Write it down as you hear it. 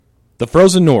The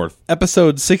Frozen North,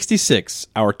 episode 66,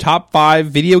 our top 5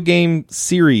 video game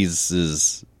series.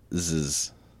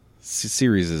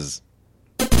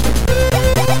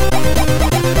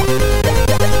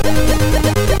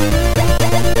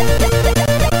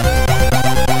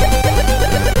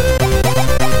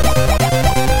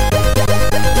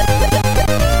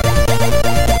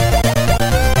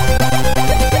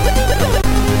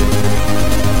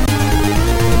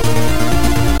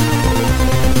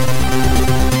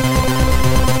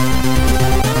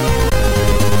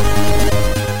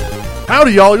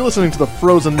 Howdy, y'all. You're listening to the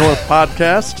Frozen North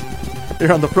podcast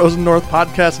here on the Frozen North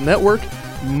Podcast Network.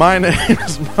 My name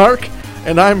is Mark,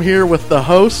 and I'm here with the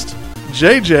host,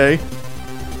 JJ.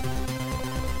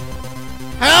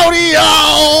 Howdy,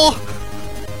 y'all!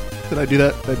 Did I do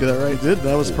that? Did I do that right? You did.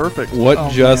 That was perfect. What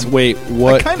Man. wait, That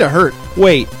what? kind of hurt.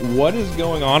 Wait, what is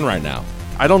going on right now?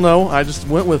 I don't know. I just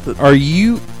went with it. Are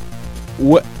you...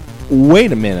 What?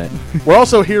 Wait a minute. We're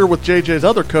also here with JJ's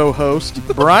other co-host,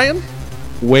 Brian.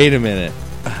 Wait a minute.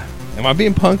 Am I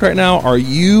being punked right now? Are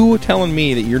you telling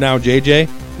me that you're now JJ?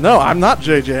 No, I'm not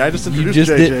JJ. I just You introduced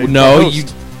just JJ. did... No, the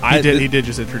host. you... He did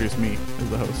just introduce me as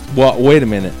the host. Well, wait a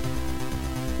minute.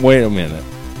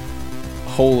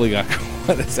 Holy God,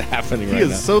 what is happening He right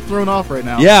is now? so thrown off right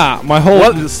now. Yeah, my whole...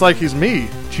 What? It's like he's me.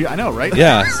 Gee, I know, right?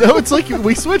 Yeah. So it's like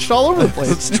we switched all over the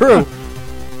place. It's true.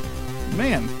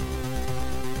 Man,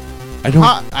 I don't...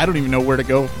 I don't even know where to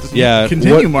go. Just Yeah,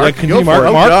 continue, what- Mark. like, continue, Go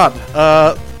for Mark. it. Oh,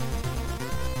 God.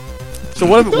 So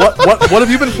what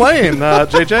have you been playing,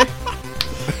 JJ?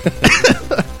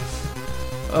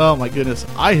 Oh my goodness,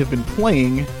 I have been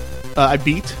playing. I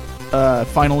beat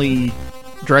finally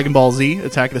Dragon Ball Z: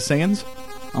 Attack of the Saiyans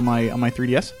on my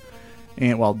 3DS,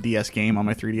 and DS game on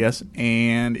my 3DS,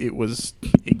 and it was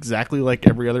exactly like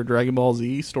every other Dragon Ball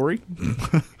Z story.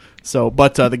 So,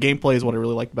 but the gameplay is what I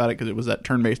really liked about it because it was that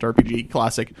turn-based RPG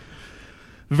classic.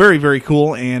 Very, very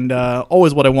cool, and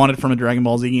always what I wanted from a Dragon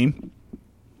Ball Z game.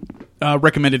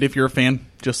 Recommended if you're a fan,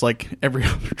 just like every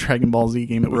other Dragon Ball Z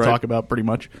game that we talk about, pretty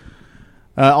much.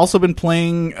 Also been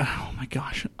playing... Oh my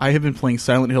gosh. I have been playing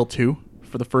Silent Hill 2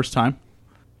 for the first time.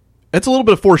 It's a little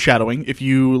bit of foreshadowing. If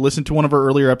you listen to one of our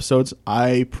earlier episodes,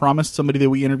 I promised somebody that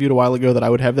we interviewed a while ago that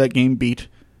I would have that game beat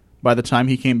by the time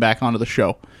he came back onto the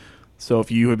show. So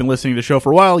if you have been listening to the show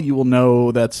for a while, you will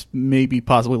know that's maybe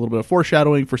possibly a little bit of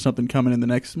foreshadowing for something coming in the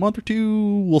next month or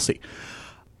two. We'll see.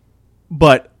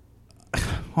 But,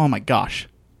 oh my gosh.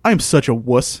 I am such a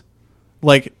wuss.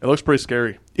 Like, It looks pretty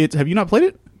scary. have you not played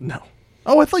it? No.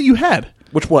 Oh, I thought you had.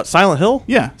 Which what? Silent Hill?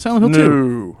 Yeah, Silent Hill 2.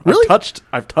 No. Really?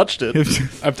 I've touched it.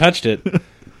 I've touched it.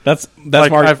 That's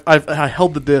Like, Mark. I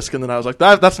held the disc and then I was like,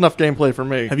 that's enough gameplay for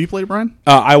me. Have you played it, Brian?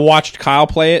 I watched Kyle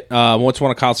play it. It's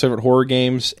one of Kyle's favorite horror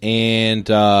games, and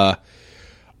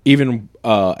even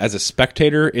as a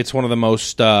spectator, it's one of the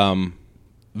most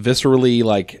viscerally,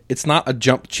 like, it's not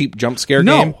a cheap jump scare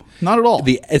game. No, not at all.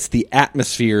 It's the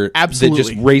atmosphere Absolutely. that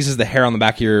just raises the hair on the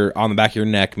back of your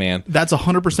neck, man. That's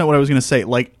 100% what I was going to say.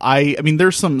 Like, I mean,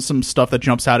 there's some stuff that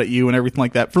jumps out at you and everything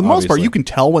like that. For the most part, Obviously. you can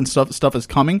tell when stuff is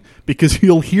coming because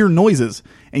you'll hear noises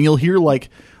and you'll hear like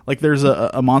there's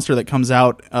a monster that comes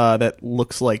out that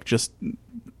looks like just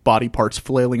body parts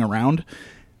flailing around,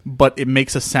 but it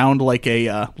makes a sound like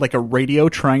a radio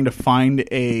trying to find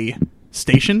a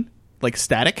station, like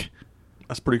static.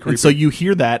 That's pretty creepy. And so you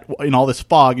hear that in all this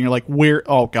fog, and you're like, "Where?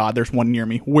 Oh God, there's one near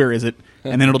me. Where is it?"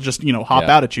 And then it'll just hop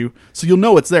Yeah. out at you, so you'll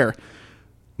know it's there.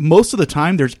 Most of the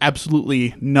time, there's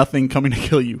absolutely nothing coming to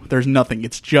kill you. There's nothing.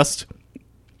 It's just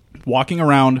walking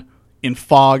around in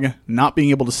fog, not being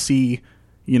able to see,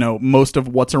 most of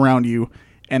what's around you,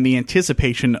 and the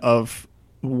anticipation of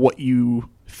what you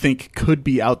think could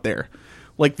be out there.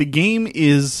 Like, the game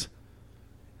is,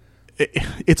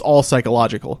 it's all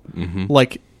psychological. Mm-hmm.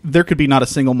 Like, there could be not a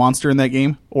single monster in that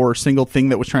game or a single thing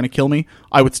that was trying to kill me.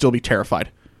 I would still be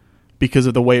terrified because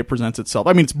of the way it presents itself.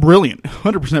 I mean, it's brilliant,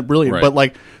 100% brilliant. Right.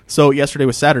 But so yesterday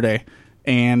was Saturday,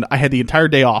 and I had the entire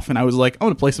day off, and I was like, I'm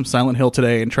going to play some Silent Hill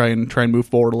today and try and move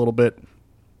forward a little bit.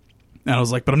 And I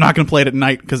was like, but I'm not going to play it at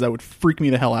night because that would freak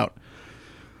me the hell out.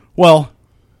 Well,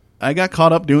 I got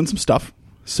caught up doing some stuff.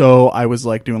 So I was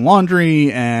doing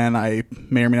laundry, and I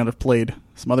may or may not have played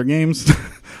some other games.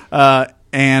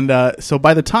 So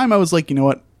by the time I was like, you know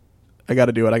what, I got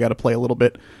to do it. I got to play a little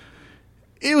bit.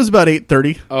 It was about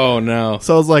 8:30. Oh no!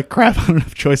 So I was like, crap, I don't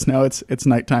have a choice now. It's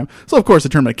nighttime. So of course I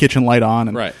turned my kitchen light on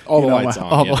and Right. All the lights on,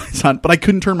 all yeah. the lights on. But I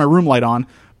couldn't turn my room light on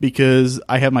because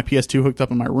I have my PS2 hooked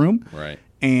up in my room. Right.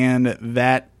 And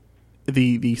that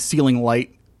the ceiling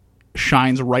light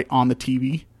shines right on the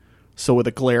TV. So with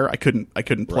a glare, I couldn't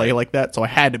play Right. like that. So I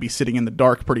had to be sitting in the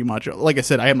dark pretty much. Like I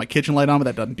said, I had my kitchen light on, but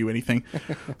that doesn't do anything.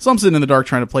 So I'm sitting in the dark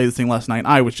trying to play this thing last night. And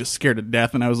I was just scared to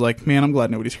death, and I was like, man, I'm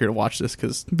glad nobody's here to watch this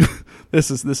because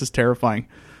this is terrifying.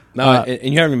 No,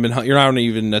 and you haven't been. You're not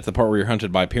even at the part where you're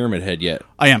hunted by Pyramid Head yet.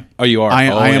 I am. Oh, you are. I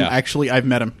am yeah. actually. I've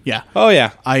met him. Yeah. Oh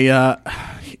yeah.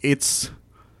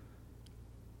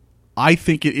 I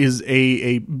think it is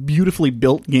a beautifully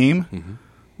built game,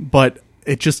 but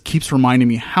it just keeps reminding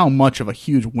me how much of a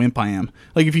huge wimp I am.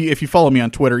 Like if you follow me on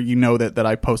Twitter, you know that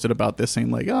I posted about this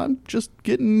saying like, I'm just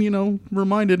getting,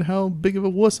 reminded how big of a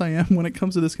wuss I am when it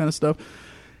comes to this kind of stuff.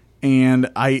 And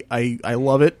I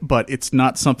love it, but it's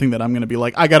not something that I'm going to be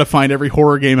like, I got to find every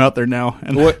horror game out there now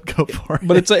and go for it.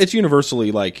 But it's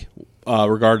universally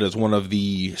regarded as one of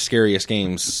the scariest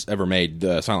games ever made,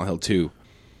 Silent Hill 2.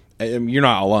 You're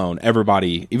not alone.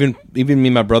 Everybody, even me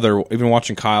and my brother, even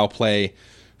watching Kyle play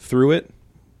through it,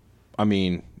 I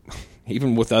mean,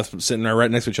 even with us sitting there right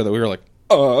next to each other, we were like,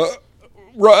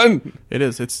 run. It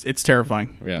is. It's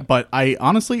terrifying. Yeah. But I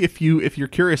honestly, if you're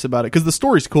curious about it, because the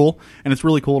story's cool and it's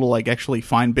really cool to like actually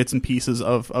find bits and pieces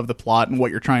of the plot and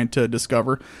what you're trying to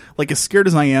discover. Like as scared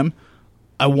as I am,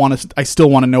 I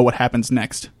still want to know what happens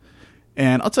next.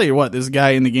 And I'll tell you what, this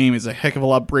guy in the game is a heck of a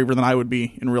lot braver than I would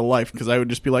be in real life because I would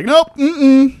just be like, nope,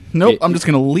 I'm just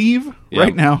going to leave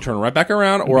right now. Turn right back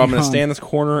around, or I'm going to stay in this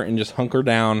corner and just hunker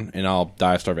down, and I'll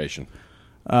die of starvation.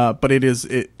 But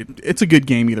it's a good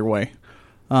game either way.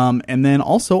 And then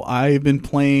also, I've been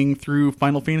playing through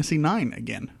Final Fantasy IX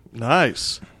again.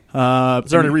 Nice.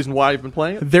 Is there any reason why you've been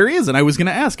playing it? There is, and I was going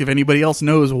to ask if anybody else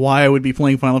knows why I would be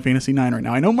playing Final Fantasy IX right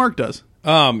now. I know Mark does.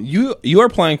 You are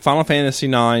playing Final Fantasy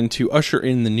IX to usher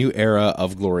in the new era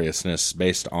of gloriousness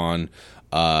based on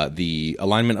the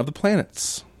alignment of the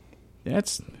planets.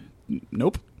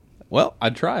 Nope. Well, I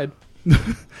tried.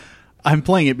 I'm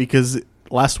playing it because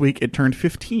last week it turned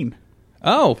 15.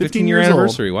 Oh, 15 year years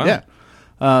anniversary. old. Wow.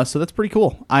 Yeah. So that's pretty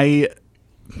cool. I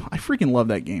freaking love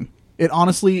that game. It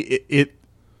honestly, it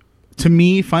to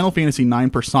me, Final Fantasy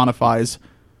IX personifies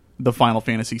the Final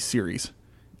Fantasy series.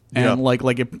 And like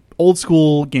old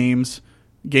school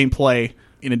gameplay,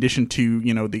 in addition to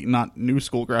the not new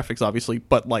school graphics, obviously,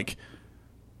 but like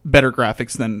better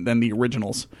graphics than the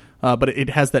originals. But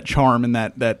it has that charm and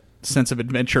that sense of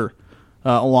adventure,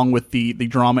 along with the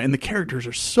drama, and the characters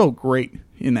are so great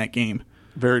in that game.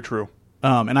 Very true.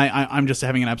 And I'm just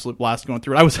having an absolute blast going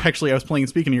through it. I was playing.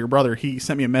 Speaking of your brother, he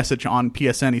sent me a message on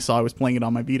PSN. He saw I was playing it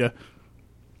on my Vita,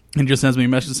 and just sends me a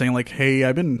message saying like, "Hey,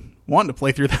 I've been wanting to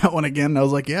play through that one again." And I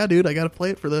was like, "Yeah, dude, I got to play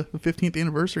it for the 15th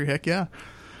anniversary. Heck yeah!"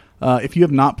 If you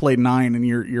have not played 9 and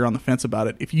you're on the fence about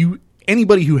it,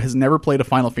 anybody who has never played a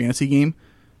Final Fantasy game,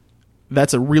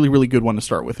 that's a really really good one to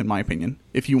start with, in my opinion.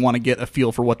 If you want to get a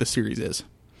feel for what the series is.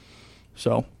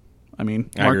 So, I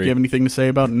mean, Mark, do you have anything to say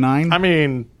about 9? I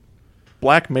mean,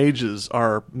 black mages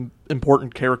are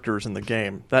important characters in the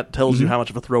game. That tells you how much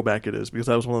of a throwback it is, because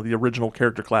that was one of the original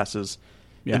character classes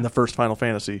in the first Final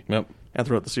Fantasy. Yep. And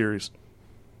throughout the series.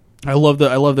 I love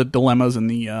the dilemmas and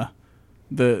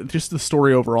the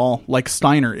story overall. Like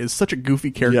Steiner is such a goofy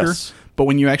character, Yes. but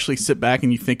when you actually sit back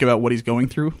and you think about what he's going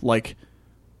through, like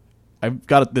I've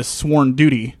got this sworn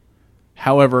duty,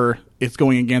 however, it's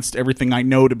going against everything I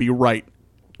know to be right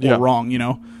or wrong.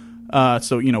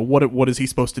 So what is he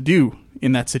supposed to do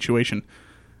in that situation?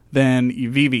 Then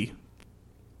Vivi,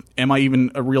 am I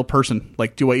even a real person?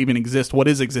 Like, do I even exist? What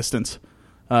is existence?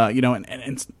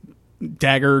 And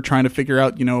Dagger trying to figure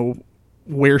out,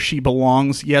 where she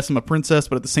belongs. Yes, I'm a princess,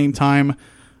 but at the same time,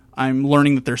 I'm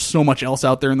learning that there's so much else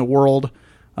out there in the world.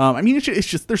 It's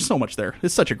just there's so much there.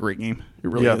 It's such a great game. It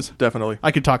really is. Definitely.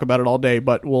 I could talk about it all day,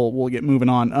 but we'll get moving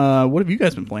on. What have you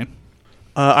guys been playing?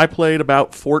 I played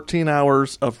about 14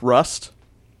 hours of Rust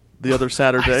the other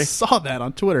Saturday. I saw that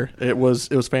on Twitter. It was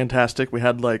fantastic. We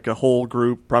had like a whole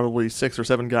group, probably 6 or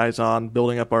 7 guys on,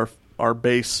 building up our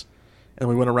base. And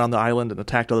we went around the island and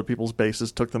attacked other people's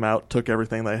bases, took them out, took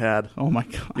everything they had. Oh my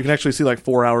god! You can actually see like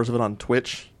 4 hours of it on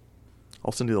Twitch.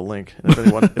 I'll send you the link. And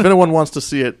if anyone wants to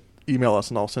see it, email us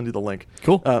and I'll send you the link.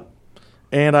 Cool.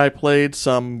 And I played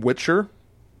some Witcher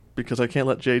because I can't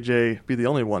let JJ be the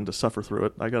only one to suffer through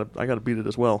it. I gotta beat it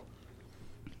as well.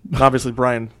 And obviously,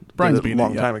 Brian's beat it a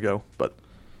long time ago, but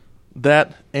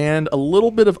that and a little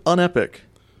bit of Unepic,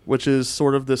 which is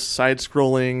sort of this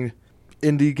side-scrolling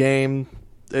indie game.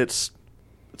 It's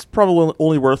probably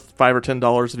only worth $5 or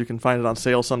 $10 if you can find it on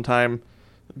sale sometime.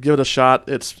 Give it a shot.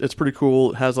 It's pretty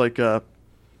cool. It has it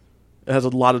has a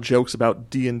lot of jokes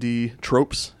about D&D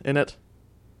tropes in it.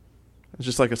 It's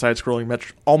just like a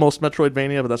side-scrolling almost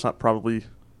Metroidvania, but that's not probably.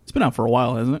 It's been out for a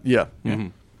while, hasn't it? Yeah. Mm-hmm.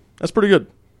 That's pretty good.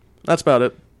 That's about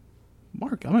it.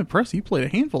 Mark, I'm impressed. You played a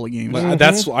handful of games.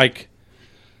 That's like,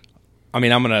 I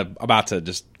mean, I'm about to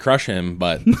just crush him,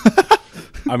 but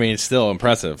I mean, it's still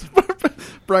impressive.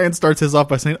 Brian starts his off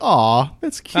by saying, "Aw,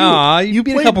 that's cute. Aw, you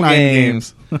beat a played couple 9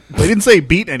 games." They didn't say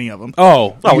beat any of them.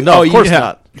 Oh, no, of course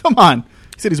not. Come on.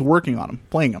 He said he's working on them,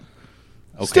 playing them.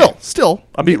 Okay. Still.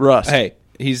 I beat Rust. Hey,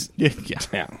 he's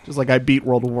Yeah. Just like I beat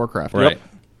World of Warcraft. right. Yep.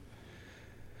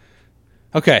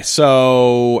 Okay,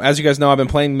 so as you guys know, I've been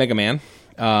playing Mega Man.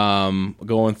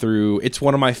 Going through, it's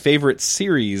one of my favorite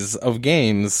series of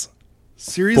games.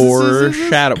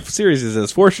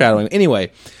 Foreshadowing.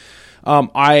 Anyway,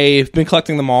 I've been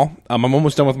collecting them all. I'm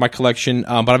almost done with my collection,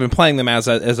 but I've been playing them as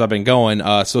I've been going.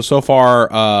 So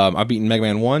far, I've beaten Mega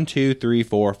Man 1, 2, 3,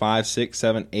 4, 5, 6,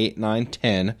 7, 8, 9,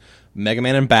 10. Mega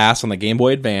Man and Bass on the Game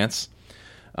Boy Advance.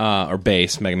 Or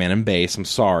Bass. Mega Man and Bass. I'm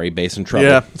sorry. Bass and Trouble.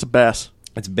 Yeah, it's a bass.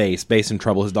 It's Bass. Bass and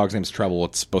Trouble. His dog's name's Trouble.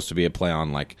 It's supposed to be a play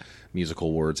on, like,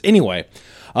 musical words. Anyway,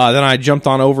 then I jumped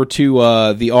on over to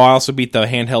I also beat the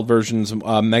handheld versions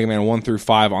of Mega Man 1 through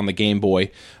 5 on the Game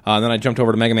Boy. Then I jumped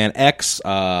over to Mega Man X,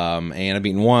 and I've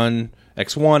beaten X1, X2,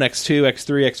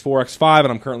 X3, X4, X5, and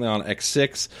I'm currently on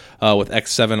X6 with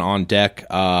X7 on deck.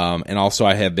 And also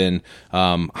I have been...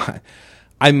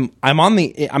 I'm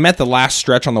at the last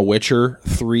stretch on The Witcher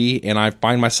 3, and I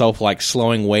find myself like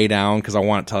slowing way down because I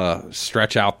want to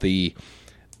stretch out the.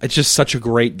 It's just such a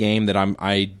great game that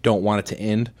I don't want it to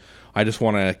end. I just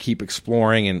want to keep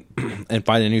exploring and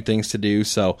finding new things to do.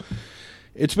 So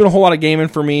it's been a whole lot of gaming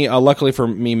for me. Luckily for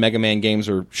me, Mega Man games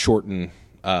are short and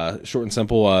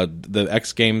simple. The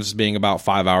X games being about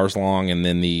 5 hours long, and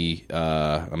then the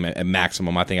at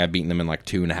maximum, I think I've beaten them in like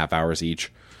 2.5 hours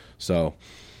each. So.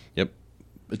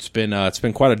 It's been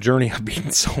quite a journey. I've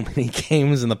beaten so many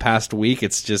games in the past week.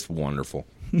 It's just wonderful.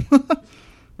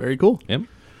 Very cool. Yep.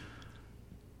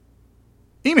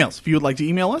 Emails. If you would like to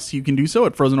email us, you can do so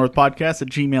at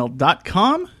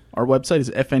frozennorthpodcast@gmail.com. Our website is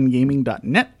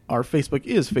fngaming.net. Our Facebook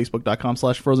is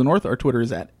facebook.com/frozennorth. Our Twitter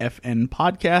is at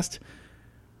fnpodcast.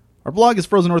 Our blog is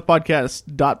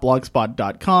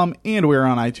frozennorthpodcast.blogspot.com. And we're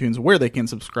on iTunes where they can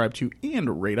subscribe to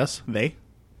and rate us.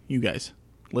 You guys,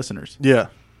 listeners. Yeah.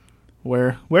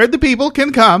 Where the people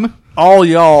can come. All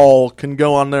y'all can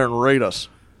go on there and rate us.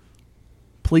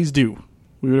 Please do.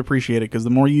 We would appreciate it because the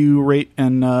more you rate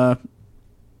and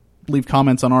leave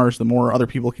comments on ours, the more other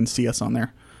people can see us on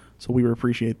there. So we would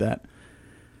appreciate that.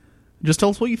 Just tell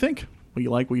us what you think. What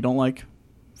you like, what you don't like.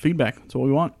 Feedback. That's what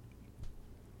we want.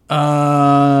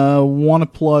 Want to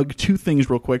plug 2 things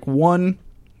real quick. One,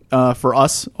 for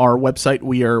us, our website,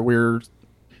 we're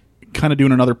kind of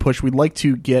doing another push. We'd like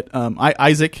to get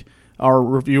Isaac, our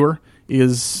reviewer,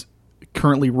 is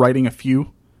currently writing a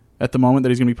few at the moment that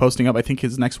he's going to be posting up. I think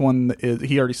his next one,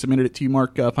 he already submitted it to you,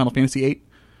 Mark, Final Fantasy VIII.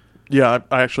 Yeah,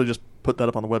 I actually just put that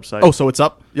up on the website. Oh, so it's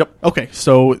up? Yep. Okay,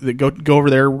 so go over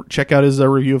there, check out his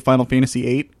review of Final Fantasy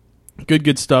VIII.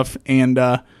 Good stuff. And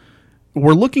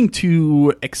we're looking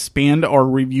to expand our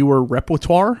reviewer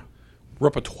repertoire.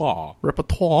 We'd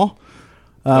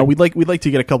like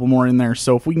to get a couple more in there.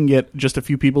 So if we can get just a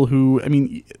few people who, I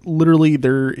mean, literally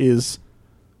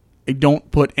I don't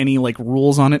put any like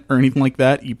rules on it or anything like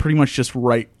that. You pretty much just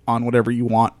write on whatever you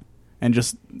want and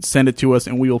just send it to us,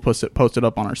 and we will post it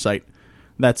up on our site.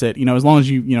 That's it. As long as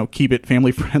you keep it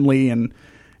family friendly and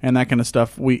that kind of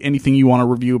stuff. Anything you want to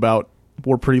review about,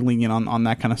 we're pretty lenient on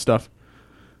that kind of stuff.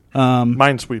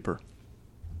 Minesweeper.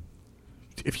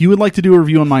 If you would like to do a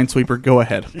review on Minesweeper, go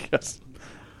ahead. Yes.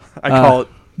 I call it.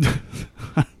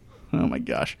 Oh my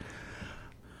gosh.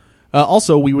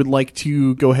 Also, we would like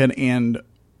to go ahead and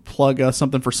plug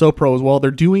something for SoPro as well.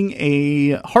 They're doing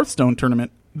a Hearthstone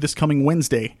tournament this coming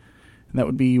Wednesday. And that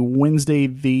would be Wednesday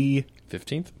the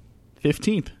 15th.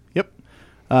 15th. Yep.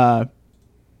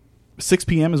 6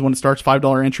 p.m. is when it starts.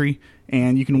 $5 entry,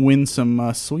 and you can win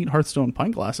some sweet Hearthstone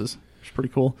pint glasses. Which is pretty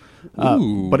cool.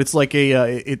 But it's like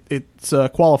it's a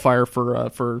qualifier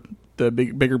for the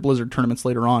bigger Blizzard tournaments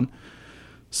later on.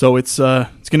 So it's going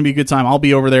to be a good time. I'll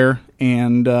be over there,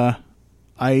 and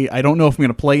I don't know if I'm going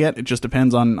to play yet. It just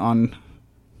depends on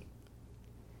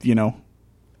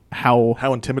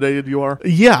how intimidated you are.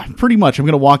 Yeah, pretty much. I'm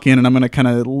going to walk in and I'm going to kind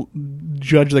of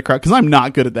judge the crowd because I'm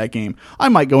not good at that game. I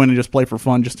might go in and just play for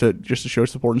fun, just to show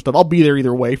support and stuff. I'll be there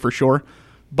either way for sure.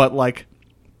 But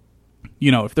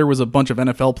if there was a bunch of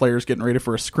NFL players getting ready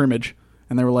for a scrimmage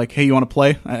and they were like, "Hey, you want to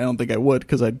play?" I don't think I would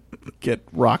because I'd get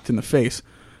rocked in the face.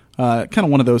 Kind of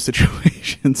one of those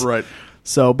situations, right?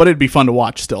 So, but it'd be fun to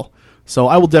watch still. So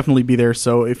I will definitely be there.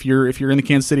 So if you're in the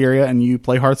Kansas City area and you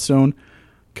play Hearthstone,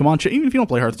 come on, even if you don't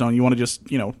play Hearthstone, you want to just,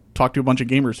 talk to a bunch of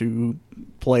gamers who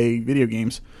play video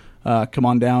games, come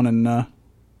on down and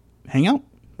hang out.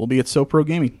 We'll be at SoPro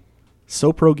Gaming.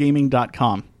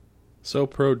 SoProGaming.com. So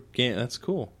Pro Game. That's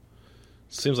cool.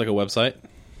 Seems like a website.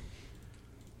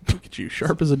 Look at you,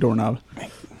 sharp as a doorknob.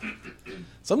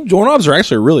 Some doorknobs are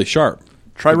actually really sharp.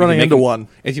 Try running into one.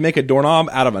 If you make a doorknob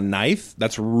out of a knife,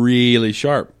 that's really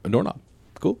sharp. A doorknob.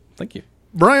 Cool. Thank you.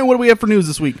 Brian, what do we have for news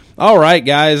this week? All right,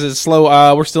 guys. It's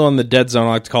slow. We're still in the dead zone, I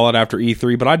like to call it, after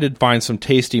E3, but I did find some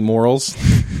tasty morals.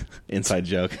 Inside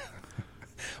joke.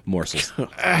 Morsels.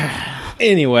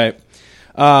 Anyway,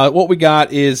 what we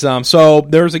got is, so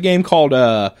there's a game called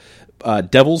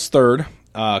Devil's Third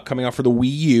coming out for the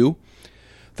Wii U.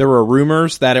 There were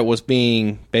rumors that it was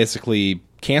being basically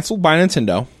canceled by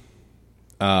Nintendo.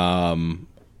 I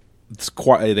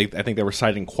think they were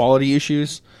citing quality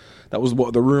issues. That was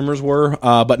what the rumors were.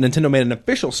 But Nintendo made an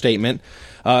official statement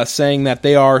saying that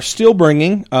they are still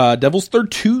bringing Devil's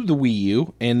Third to the Wii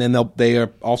U, and then they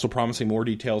are also promising more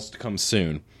details to come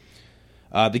soon.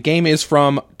 The game is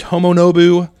from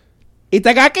Tomonobu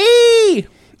Itagaki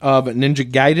of Ninja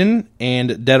Gaiden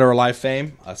and Dead or Alive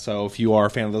fame. So if you are a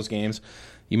fan of those games,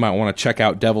 you might want to check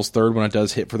out Devil's Third when it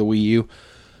does hit for the Wii U.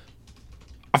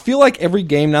 I feel like every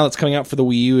game now that's coming out for the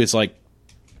Wii U is like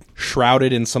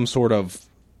shrouded in some sort of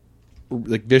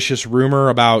like vicious rumor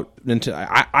about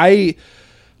Nintendo.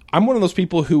 I'm one of those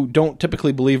people who don't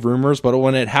typically believe rumors, but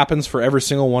when it happens for every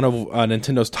single one of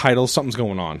Nintendo's titles, something's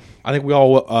going on. I think we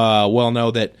all well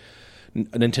know that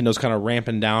Nintendo's kind of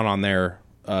ramping down on their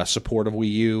support of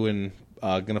Wii U and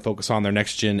going to focus on their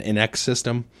next-gen NX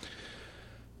system.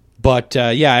 But,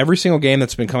 yeah, every single game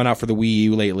that's been coming out for the Wii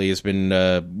U lately has been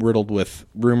riddled with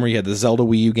rumor. You had the Zelda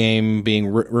Wii U game being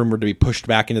rumored to be pushed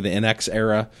back into the NX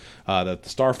era. The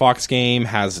Star Fox game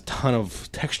has a ton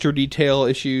of texture detail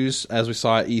issues, as we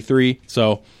saw at E3.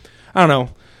 So, I don't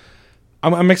know.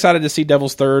 I'm excited to see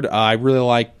Devil's Third. I really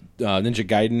like Ninja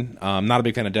Gaiden. I'm not a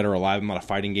big fan of Dead or Alive. I'm not a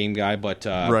fighting game guy, but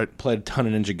played a ton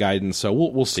of Ninja Gaiden, so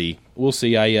we'll see. We'll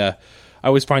see. I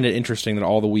always find it interesting that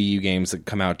all the Wii U games that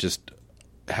come out just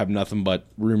have nothing but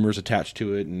rumors attached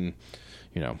to it, and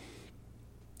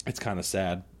it's kind of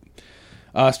sad.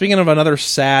 Speaking of another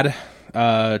sad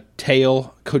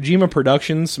tale, Kojima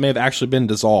Productions may have actually been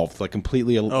dissolved, like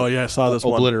completely I saw this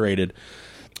obliterated.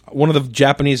 One of the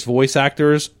Japanese voice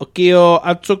actors, Okio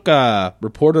Atsuka,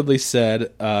 reportedly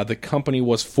said the company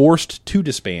was forced to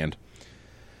disband.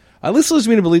 This leads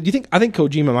me to believe. I think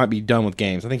Kojima might be done with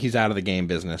games? I think he's out of the game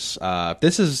business. If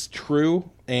this is true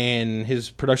and his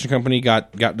production company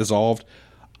got dissolved,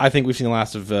 I think we've seen the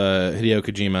last of Hideo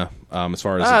Kojima as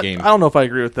far as the game. I don't know if I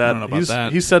agree with that. I don't know about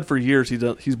that. He said for years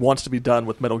he wants to be done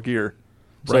with Metal Gear.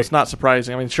 So It's not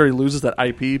surprising. I mean, sure, he loses that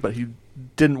IP, but he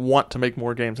didn't want to make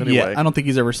more games anyway. Yeah, I don't think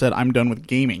he's ever said, I'm done with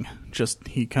gaming. Just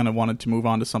he kind of wanted to move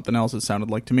on to something else, it sounded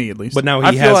like to me, at least. But now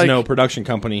he has no production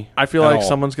company. I feel like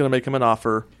someone's going to make him an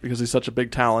offer because he's such a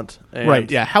big talent. Right,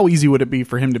 yeah. How easy would it be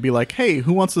for him to be like, hey,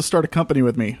 who wants to start a company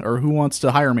with me? Or who wants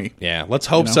to hire me? Yeah, let's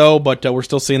hope so, but we're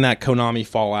still seeing that Konami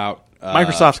fallout.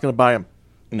 Microsoft's going to buy him.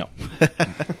 No.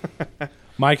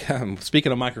 Mike,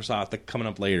 speaking of Microsoft, that's coming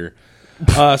up later.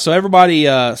 So everybody,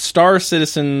 Star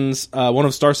Citizens, one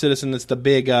of Star Citizen, it's the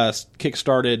big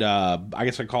kickstarted, I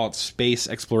guess I'd call it space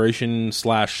exploration /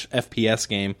 FPS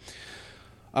game.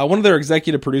 One of their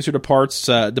executive producer departed,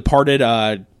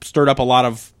 stirred up a lot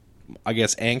of, I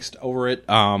guess, angst over it.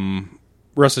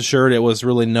 Rest assured, it was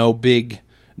really no big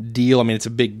deal. I mean, it's a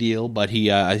big deal, but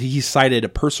he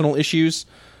cited personal issues,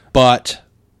 but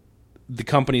the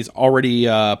company's already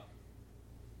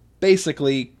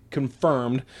basically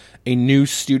confirmed a new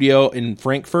studio in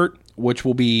Frankfurt, which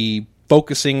will be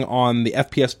focusing on the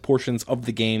FPS portions of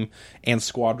the game and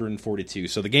Squadron 42.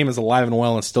 So the game is alive and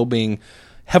well and still being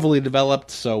heavily developed,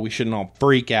 so we shouldn't all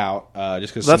freak out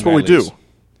just because that's what we do.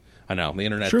 I know. The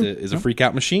internet is a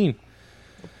freak-out machine.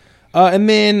 And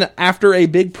then, after a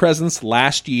big presence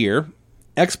last year,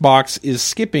 Xbox is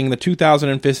skipping the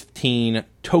 2015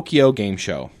 Tokyo Game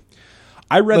Show.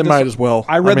 Might as well.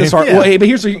 I read this article. Well, hey, but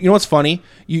here's what's funny.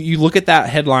 You look at that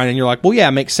headline and you're like, well, yeah,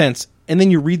 it makes sense. And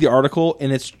then you read the article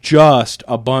and it's just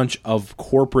a bunch of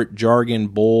corporate jargon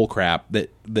bull crap that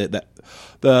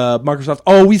the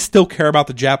Microsoft, we still care about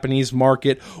the Japanese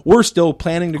market. We're still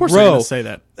planning to grow. Of course they're going to say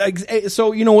that.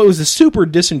 So, it was a super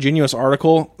disingenuous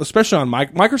article, especially on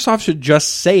Microsoft should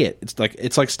just say it.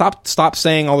 It's like stop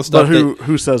saying all the stuff. But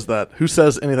who says that? Who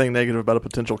says anything negative about a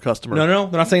potential customer? No,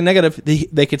 they're not saying negative.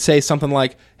 They could say something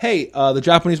like, hey, the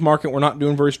Japanese market we're not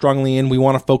doing very strongly in. We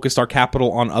want to focus our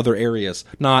capital on other areas.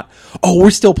 Not,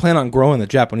 we're still planning on growing the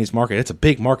Japanese market. It's a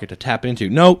big market to tap into.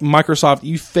 No, Microsoft,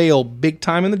 you fail big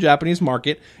time in the Japanese market.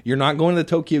 market. You're not going to the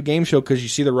Tokyo Game Show because you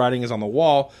see the writing is on the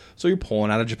wall, so you're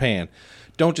pulling out of Japan.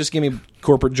 Don't just give me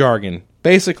corporate jargon.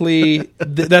 Basically,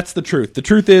 that's the truth. The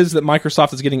truth is that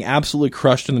Microsoft is getting absolutely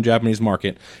crushed in the Japanese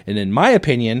market. And in my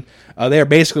opinion, they are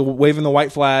basically waving the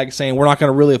white flag, saying we're not going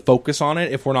to really focus on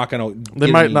it if we're not going to...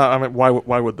 They might not. I mean,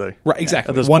 why would they? Right,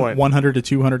 exactly. At this point. 100 to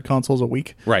 200 consoles a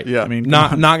week. Right. Yeah. I mean,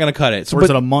 not going to cut it. or is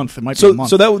it a month? It might be a month.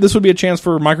 So this would be a chance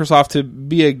for Microsoft to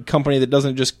be a company that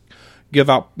doesn't just give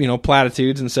out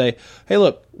platitudes and say, "Hey,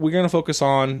 look, we're going to focus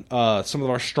on some of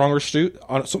our stronger suits.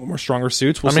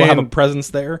 We'll still have a presence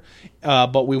there,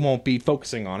 but we won't be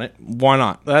focusing on it. Why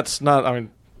not?" That's not. I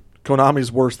mean, Konami's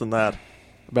worse than that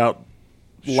about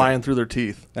lying through their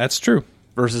teeth That's true.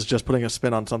 versus just putting a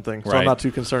spin on something. So Right. I'm not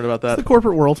too concerned about that. the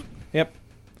corporate world. Yep.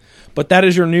 But that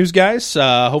is your news, guys.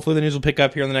 Hopefully the news will pick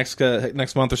up here in the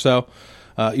next month or so.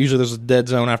 Usually there's a dead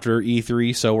zone after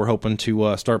E3, so we're hoping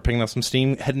to start picking up some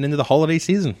steam heading into the holiday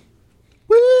season.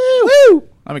 Woo!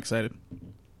 I'm excited.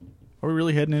 Are we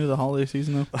really heading into the holiday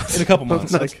season, though? In a couple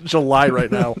months. That's July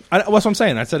right now. That's what I'm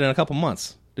saying. I said in a couple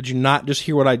months. Did you not just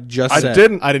hear what I just said? I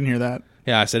didn't. I didn't hear that.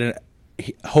 Yeah, I said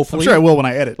hopefully. I'm sure I will when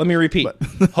I edit. Let me repeat.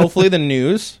 Hopefully the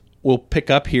news will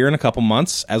pick up here in a couple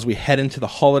months as we head into the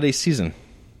holiday season.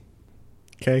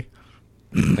 Okay.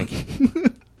 Thank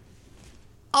you.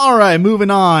 All right,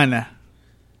 moving on.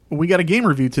 We got a game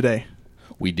review today.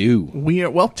 We do.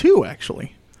 Two,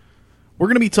 actually. We're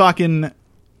going to be talking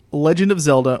Legend of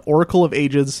Zelda, Oracle of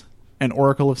Ages, and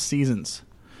Oracle of Seasons.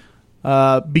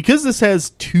 Because this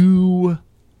has two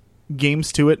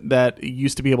games to it that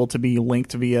used to be able to be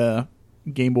linked via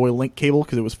Game Boy Link cable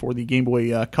because it was for the Game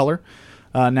Boy Color.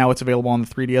 Now it's available on the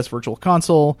 3DS Virtual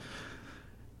Console.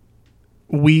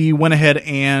 We went ahead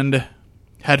and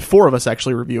had four of us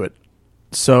actually review it.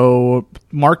 So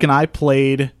Mark and I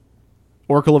played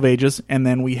Oracle of Ages, and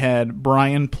then we had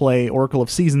Brian play Oracle of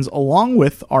Seasons along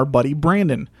with our buddy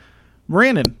Brandon.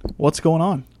 Brandon, what's going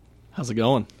on? How's it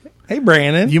going? Hey,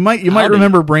 Brandon. You might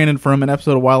remember Brandon from an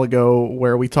episode a while ago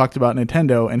where we talked about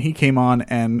Nintendo, and he came on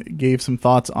and gave some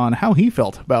thoughts on how he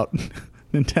felt about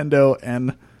Nintendo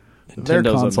and their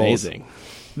Nintendo's consoles. amazing.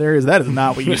 That is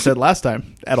not what you said last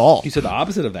time at all. You said the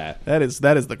opposite of that. That is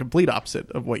the complete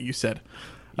opposite of what you said.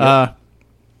 Yep.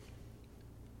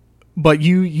 But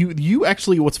you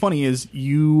actually, what's funny is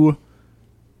you,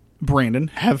 Brandon,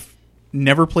 have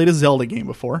never played a Zelda game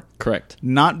before. Correct.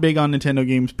 Not big on Nintendo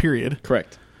games, period.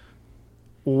 Correct.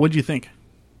 What'd you think?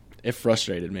 It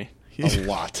frustrated me a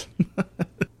lot.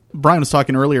 Brian was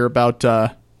talking earlier about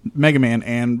Mega Man,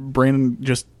 and Brandon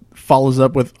just follows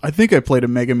up with, I think I played a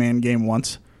Mega Man game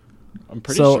once. I'm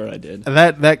pretty sure I did.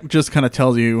 That just kind of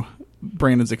tells you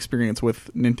Brandon's experience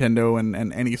with Nintendo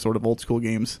and any sort of old school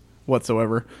games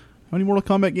whatsoever. How many Mortal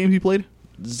Kombat games you played?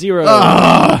 0.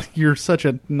 You're such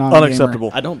a non-gamer.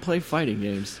 Unacceptable. I don't play fighting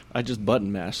games. I just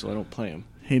button mash, so I don't play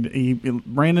them.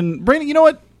 Brandon, you know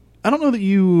what? I don't know that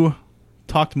you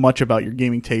talked much about your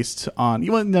gaming tastes on...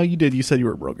 No, you did. You said you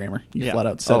were a pro gamer. You flat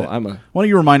out said it. I'm a Why don't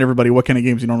you remind everybody what kind of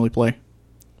games you normally play?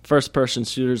 first-person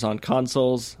shooters on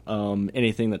consoles.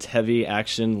 Anything that's heavy,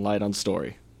 action, light on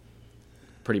story.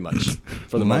 Pretty much,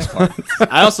 for the most part.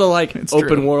 I also like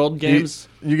open-world games.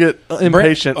 You get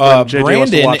impatient when JJ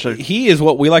wants to watch Brandon, it. he is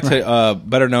what we like to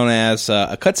better known as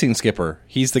a cutscene skipper.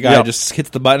 He's the guy who just hits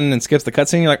the button and skips the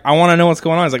cutscene. You're like, I want to know what's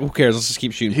going on. He's like, who cares? Let's just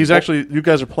keep shooting. He's people. actually, you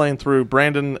guys are playing through,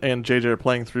 Brandon and JJ are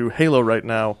playing through Halo right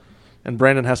now, and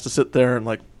Brandon has to sit there and,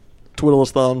 like, twiddle his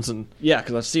thumbs and, Yeah,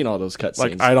 because I've seen all those cutscenes.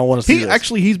 like, I don't want to see this.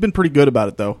 He's been pretty good about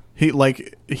it, though.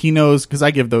 He knows, because I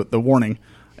give the warning.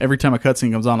 Every time a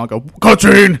cutscene comes on, I'll go,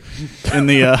 cutscene!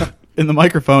 in the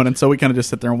microphone, and so we kind of just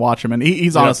sit there and watch him. And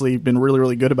he's honestly been really,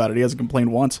 really good about it. He hasn't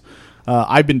complained once.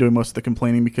 I've been doing most of the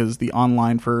complaining because the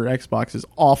online for Xbox is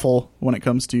awful when it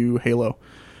comes to Halo.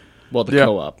 Well, the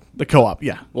co-op. The co-op,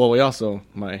 yeah. Well, we also,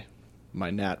 my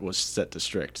NAT was set to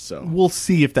strict, so... We'll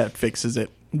see if that fixes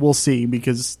it. We'll see,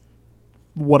 because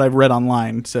what I've read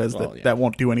online says that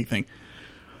won't do anything.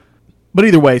 But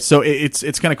either way, so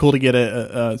it's kind of cool to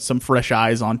get some fresh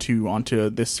eyes onto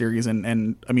this series,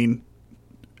 and I mean,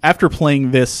 after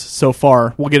playing this so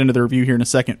far, we'll get into the review here in a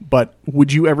second. But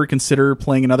would you ever consider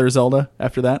playing another Zelda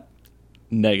after that?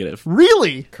 Negative.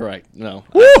 Really? Correct. No.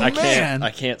 Woo, I man. can't. I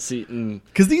can't see...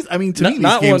 Because to me, these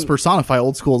Not games one- personify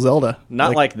old school Zelda.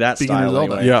 Not like that beginner style,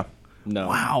 Zelda. anyway. Yeah. No.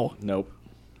 Wow. Nope.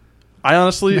 I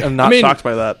honestly am not I mean- shocked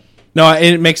by that. No,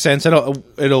 it makes sense.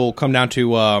 It'll come down to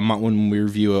when we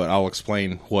review it. I'll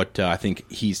explain what I think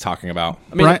he's talking about.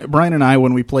 I mean, Brian and I,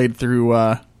 when we played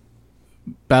through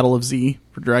Battle of Z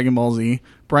for Dragon Ball Z,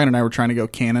 Brian and I were trying to go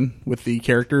canon with the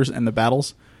characters and the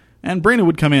battles. And Brandon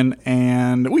would come in,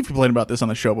 and we've complained about this on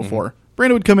the show before.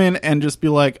 Brandon would come in and just be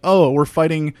like, "Oh, we're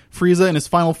fighting Frieza in his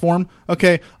final form.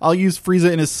 Okay, I'll use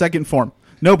Frieza in his second form."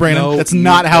 No, Brandon, No, that's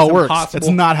not how it that's works. impossible.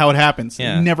 That's not how it happens.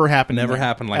 Yeah. It never happened. Never there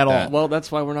happened like at that. all. Well,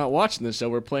 that's why we're not watching this show.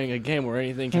 We're playing a game where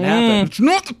anything can happen. It's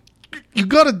not. You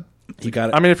gotta. You got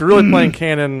it. I mean, if you're really playing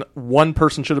canon, one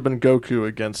person should have been Goku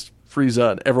against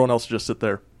Frieza, and everyone else just sit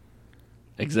there.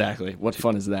 Exactly. What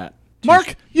fun is that?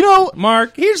 Mark, you know,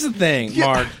 Mark, here's the thing,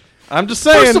 Mark. I'm just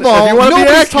saying. first of all, if you want to be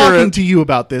nobody's accurate, talking to you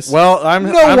about this. well, I'm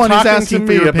no I'm one is talking asking to for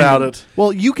me your about opinion. it.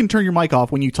 Well, you can turn your mic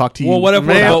off when you talk to you. Well, what if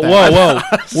Man, we're whoa?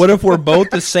 What if we're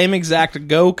both the same exact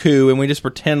Goku and we just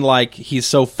pretend like he's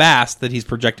so fast that he's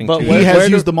projecting But to He us? has Where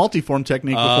do- used the multiform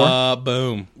technique before.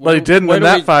 Boom. But he didn't Where in do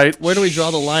that we- fight. Where do we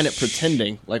draw the line at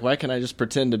pretending? Like, why can't I just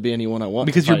pretend to be anyone I want?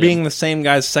 Because to you're fight being him? the same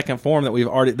guy's second form that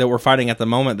we're fighting at the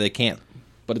moment. They can't.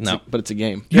 But it's No. but it's a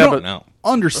game. You Yeah, don't but- No.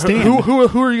 understand.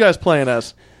 Who are you guys playing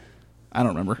as? I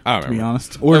don't remember. I don't to be remember.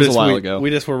 honest. We're was a just, while we, ago.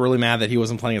 we just were really mad that he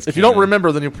wasn't playing as If you don't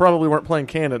remember, then you probably weren't playing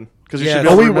canon because you Yeah, should be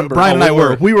no, able we to were, remember. Brian and I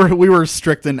Oh, we were. We were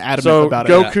strict and adamant So about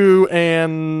it. Goku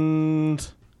and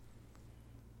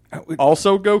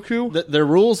also Goku. The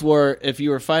rules were if you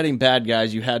were fighting bad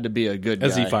guys, you had to be a good A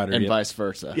guy, Z-fighter, and yeah. vice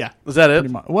versa. Yeah. Is that it?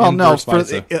 Pretty much. Well, And no, verse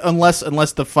versa.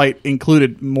 unless the fight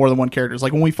included more than one character. It's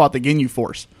like when we fought the Ginyu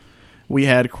Force, we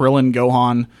had Krillin,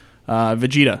 Gohan,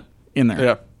 Vegeta in there.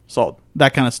 Yeah, solid.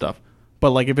 That kind of stuff. But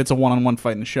like if it's a one-on-one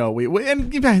fight in the show, anyway,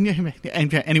 Brian This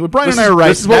and I is- are right.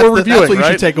 this is what That's we're the- reviewing, That's what you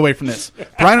right? should take away from this.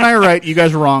 Brian and I are right. You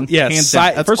guys are wrong. Yeah. Hands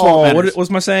down. That's First all of all, that what matters.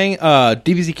 was my saying?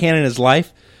 DBZ canon is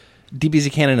life.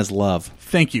 DBZ canon is love.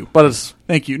 Thank you. But it's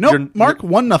Thank you. No, You're- Mark,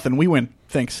 1-0. We win.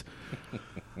 Thanks.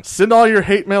 send all your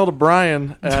hate mail to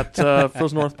Brian at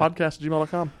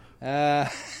frozennorthpodcast@gmail.com.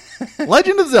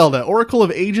 Legend of Zelda: Oracle of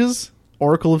Ages,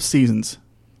 Oracle of Seasons.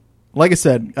 Like I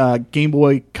said, Game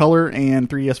Boy Color and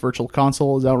 3DS Virtual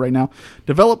Console is out right now.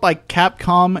 Developed by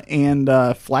Capcom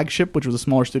and Flagship, which was a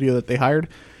smaller studio that they hired,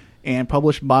 and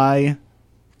published by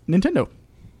Nintendo.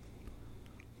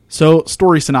 So,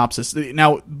 story synopsis.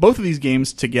 Now, both of these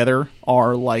games together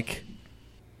are like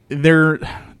they're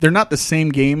not the same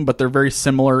game, but they're very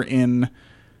similar in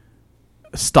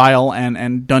style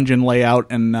and dungeon layout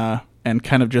and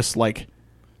kind of just like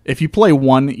if you play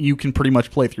one, you can pretty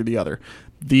much play through the other.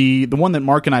 The one that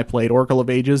Mark and I played, Oracle of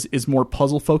Ages, is more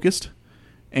puzzle focused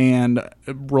and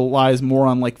relies more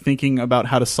on like thinking about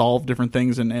how to solve different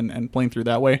things and playing through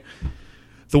that way.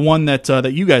 The one that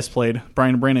you guys played,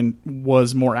 Brian and Brandon,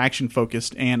 was more action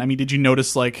focused. And I mean, did you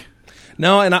notice like?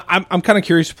 No, and I'm kind of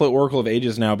curious to play Oracle of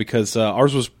Ages now because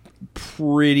ours was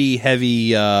pretty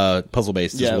heavy puzzle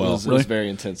based Yeah, as well. it was Really? very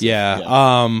intensive.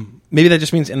 Yeah. Maybe that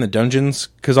just means in the dungeons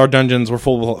because our dungeons were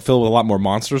filled with a lot more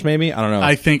monsters. Maybe I don't know.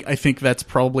 I think that's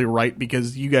probably right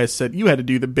because you guys said you had to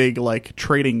do the big like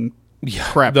trading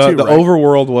crap the too. the right?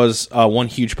 overworld was one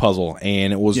huge puzzle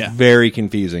and it was Yeah. very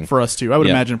confusing. For us too, I would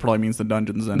Yeah. imagine it probably means the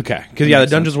dungeons. Then Okay, because the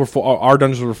dungeons were full. Our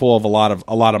dungeons were full of a lot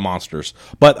of monsters,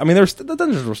 but I mean, the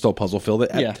dungeons were still puzzle filled.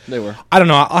 Yeah, they were. I don't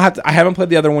know. I haven't played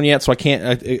the other one yet, so I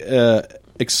can't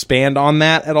expand on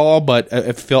that at all. But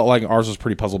it felt like ours was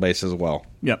pretty puzzle based as well.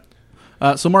 Yep.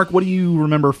 So, Mark, what do you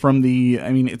remember from the? I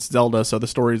mean, it's Zelda, so the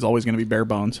story is always going to be bare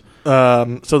bones.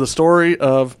 So the story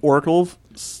of Oracle of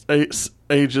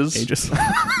Ages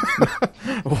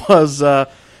was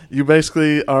you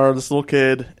basically are this little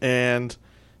kid and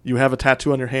you have a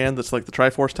tattoo on your hand that's like the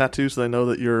Triforce tattoo, so they know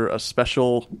that you're a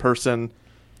special person.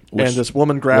 Which- and this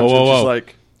woman grabs Whoa, you, whoa, just whoa.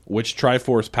 like Which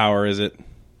Triforce power is it?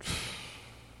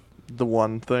 the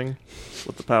one thing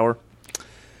with the power.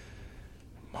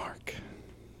 Mark,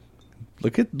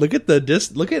 look at look at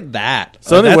that.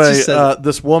 So That's anyway, just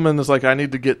this woman is like, I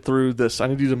need to get through this. I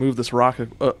need you to move this rock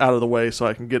out of the way so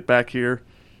I can get back here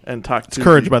and talk to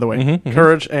Courage, the- by the way. Mm-hmm.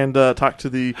 Courage and talk to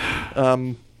the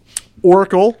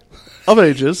Oracle of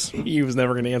Ages. he was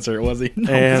never going to answer it, was he? He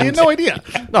had And no idea.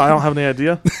 no, I don't have any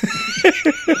idea.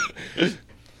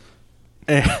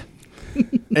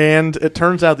 and it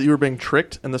turns out that you were being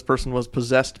tricked, and this person was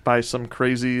possessed by some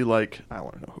crazy, like, I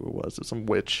don't know who it was. It's some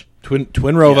witch. Twin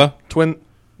Rova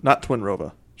Not Twin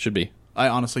Rova. should be. I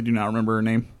honestly do not remember her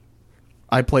name.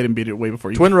 I played and beat it way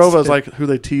before you. Twin guys Rova is did. like who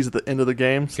they tease at the end of the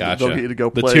game. So Gotcha. they'll get you to go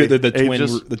the play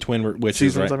the twin witches,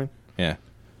 seasons, right? I mean. Yeah.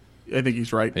 I think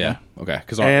he's right. Yeah. Okay.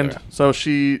 Because And so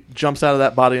she jumps out of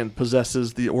that body and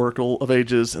possesses the Oracle of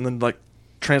Ages, and then like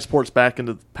transports back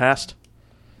into the past,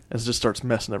 and just starts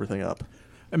messing everything up.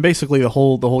 And basically, the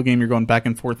whole game, you're going back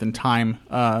and forth in time,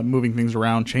 moving things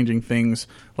around, changing things.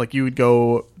 Like you would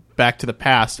go back to the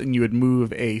past, and you would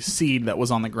move a seed that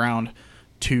was on the ground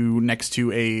to next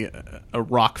to a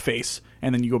rock face,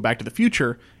 and then you go back to the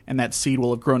future, and that seed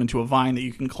will have grown into a vine that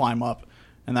you can climb up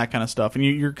and that kind of stuff. And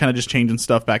you're kind of just changing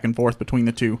stuff back and forth between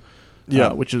the two.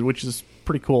 Yeah. Which is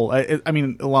pretty cool. I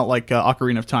mean, a lot like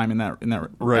Ocarina of Time in that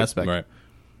aspect. Right.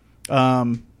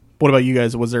 What about you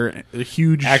guys? Was there a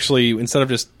huge... Actually, instead of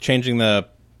just changing the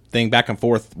thing back and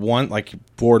forth,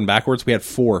 forward and backwards, we had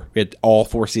 4. We had all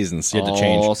 4 seasons. You had to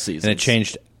change. All seasons. And it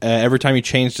changed. Every time you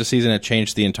changed a season, it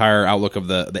changed the entire outlook of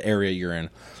the area you're in.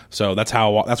 So that's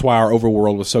why our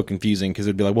overworld was so confusing, because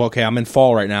it'd be like, well, okay, I'm in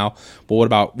fall right now, but what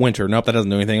about winter? Nope, that doesn't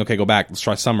do anything. Okay, go back. Let's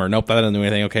try summer. Nope, that doesn't do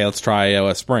anything. Okay, let's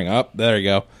try spring. There you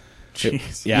go.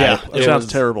 Jeez. That sounds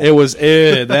terrible. It was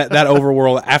that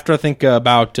overworld. After I think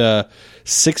about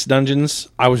 6 dungeons,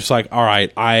 I was just like, all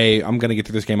right, I'm gonna get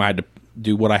through this game. I had to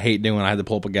do what I hate doing. I had to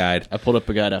pull up a guide. I pulled up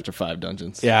a guide after 5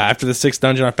 dungeons. Yeah, after the 6th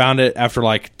dungeon, I found it after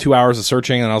like 2 hours of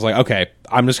searching, and I was like, okay,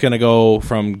 I'm just gonna go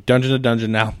from dungeon to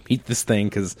dungeon now, beat this thing,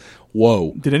 because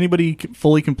whoa. Did anybody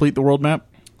fully complete the world map?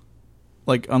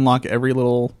 Like unlock every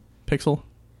little pixel?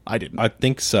 I didn't. I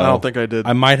think so. I don't think I did.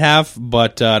 I might have,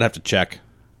 but I'd have to check.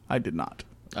 I did not.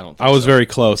 I don't think I was so. very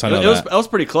close. I know that. I was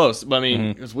pretty close, but I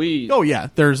mean, because we... Oh yeah,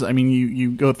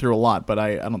 you go through a lot, but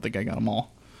I don't think I got them all.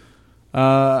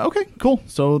 Okay, cool.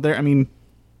 So there, I mean,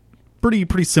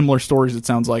 pretty similar stories. It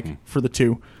sounds like for the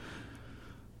two.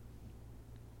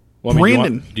 Well, I mean,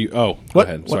 Brandon, go What?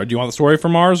 ahead. What? Sorry, do you want the story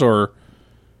from Mars or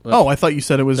Oh, I thought you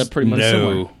said it was That pretty much no?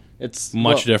 similar. It's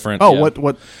Much different. Oh, Yeah.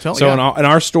 what? Tell So yeah. in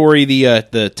our story,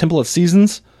 the Temple of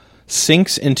Seasons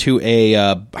sinks into a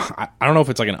I don't know if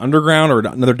it's like an underground or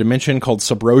another dimension called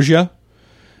Subrosia.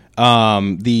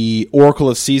 The Oracle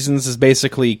of Seasons is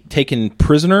basically taken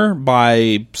prisoner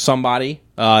by somebody.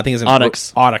 I think it's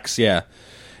Onyx. Onyx, yeah.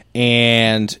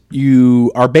 And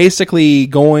you are basically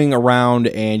going around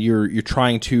and you're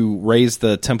trying to raise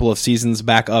the Temple of Seasons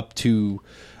back up to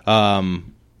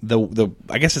the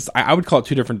I guess it's I would call it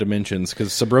 2 different dimensions, because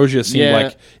Subrosia seemed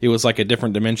like it was like a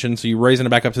different dimension. So you're raising it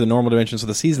back up to the normal dimension so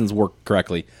the seasons work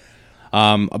correctly.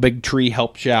 A big tree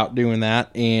helps you out doing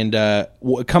that, and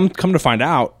come to find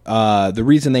out, the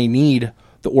reason they need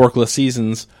the Oracle of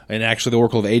Seasons, and actually the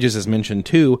Oracle of Ages is mentioned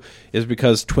too, is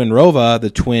because Twinrova, the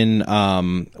twin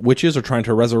witches, are trying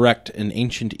to resurrect an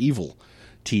ancient evil.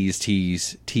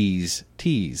 Tease.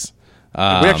 We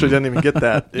actually didn't even get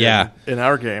that in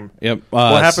our game. Yep.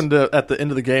 What happened at the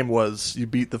end of the game was you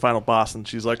beat the final boss, and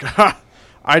she's like, ha!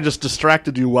 I just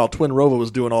distracted you while Twinrova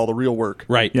was doing all the real work.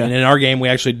 Right, Yeah. and in our game, you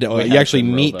actually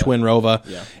meet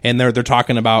Twinrova, and they're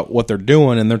talking about what they're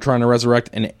doing, and they're trying to resurrect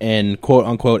an quote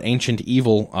unquote ancient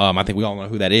evil. I think we all know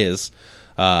who that is,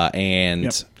 and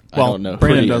Yep. I Well, don't know.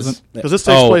 Brandon Who he doesn't. is. Because this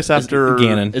takes place after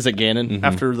Ganon. Is it Ganon?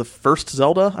 after the first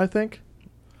Zelda, I think.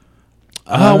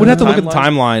 We'd have to look at the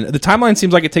timeline. The timeline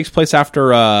seems like it takes place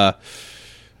after.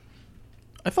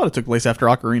 I thought it took place after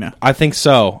Ocarina. I think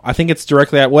so. I think it's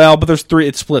directly but there's 3.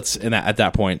 It splits at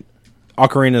that point.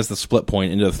 Ocarina is the split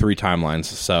point into the 3 timelines.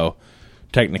 So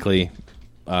technically,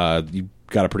 you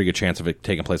got a pretty good chance of it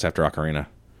taking place after Ocarina.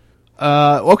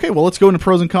 Okay, well, let's go into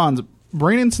pros and cons.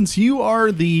 Brandon, since you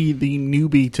are the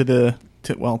newbie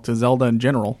to Zelda in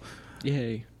general,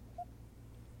 Yay.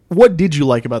 what did you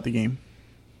like about the game,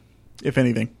 if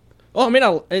anything? Well, I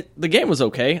mean, the game was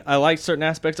okay. I liked certain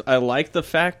aspects. I liked the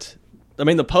fact... I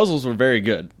mean, the puzzles were very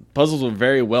good. Puzzles were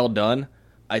very well done.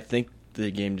 I think the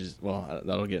game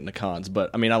that'll get into cons, but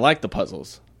I mean, I like the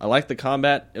puzzles. I like the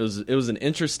combat. It was an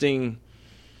interesting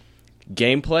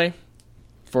gameplay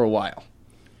for a while.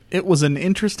 It was an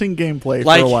interesting gameplay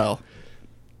Like- for a while.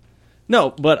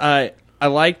 No, but I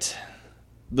liked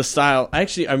the style.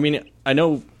 Actually, I mean, I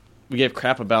know we gave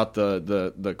crap about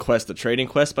the quest, the trading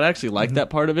quest, but I actually liked that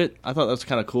part of it. I thought that was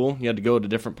kind of cool. You had to go to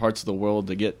different parts of the world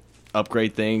to get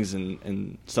upgrade things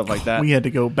and stuff like that. We had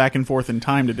to go back and forth in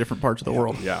time to different parts of the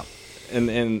world. Yeah,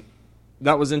 and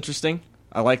that was interesting.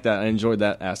 I like that. I enjoyed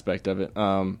that aspect of it.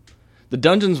 The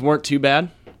dungeons weren't too bad.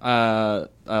 I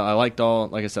liked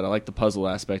like I said, I liked the puzzle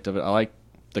aspect of it. I liked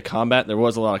the combat. There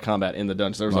was a lot of combat in the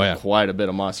dungeons. There was quite a bit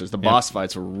of monsters. The boss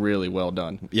fights were really well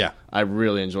done. Yeah, I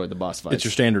really enjoyed the boss fights. it's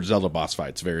your standard Zelda boss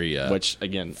fights. Very which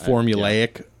again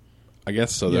formulaic, I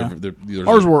guess. So Yeah. they're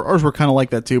Ours were kind of like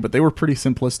that too, but they were pretty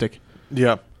simplistic.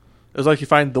 Yeah. It was like you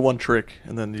find the one trick,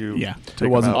 and then you Yeah, take there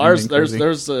wasn't- them out. ours. Crazy.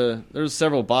 There's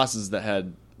several bosses that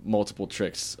had multiple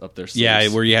tricks up their sleeves. Yeah,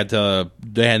 where you had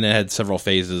several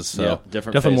phases, so Yeah,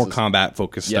 different definitely more phases. combat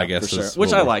focused, I guess. for sure. is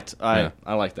Which what I we're- liked. yeah.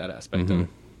 I liked that aspect of it.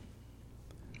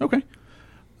 Okay.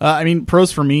 I mean,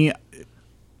 pros for me,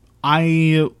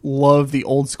 I love the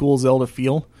old school Zelda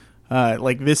feel.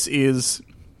 Like this is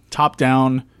top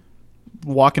down,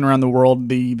 walking around the world.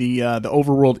 The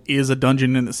overworld is a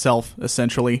dungeon in itself,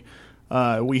 essentially.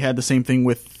 We had the same thing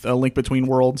with A Link Between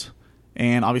Worlds,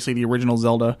 and obviously the original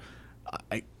Zelda.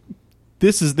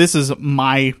 this is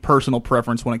my personal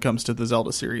preference when it comes to the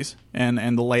Zelda series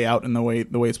and the layout and the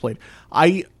way it's played.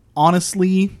 I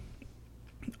honestly,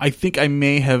 I think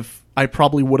I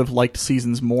probably would have liked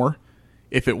Seasons more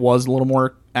if it was a little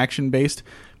more action based,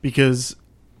 because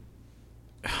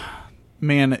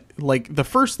man, like the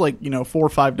first 4 or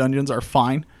 5 dungeons are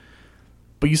fine,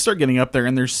 but you start getting up there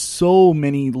and there's so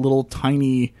many little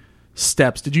tiny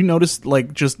steps. Did you notice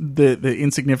like just the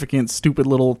insignificant stupid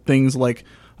little things like,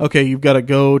 okay, you've got to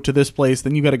go to this place,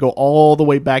 then you've got to go all the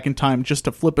way back in time just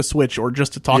to flip a switch or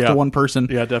just to talk to one person.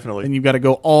 Yeah, definitely. And you've got to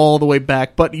go all the way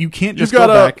back, but you can't just go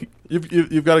back.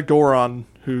 You've got a Goron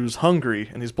who's hungry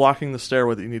and he's blocking the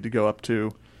stairway that you need to go up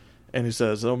to, and he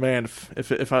says, "Oh man,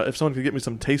 if someone could get me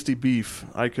some tasty beef,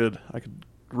 I could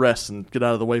rest and get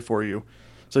out of the way for you."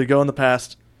 So you go in the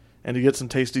past and you get some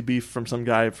tasty beef from some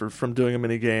guy from doing a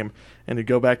mini game, and you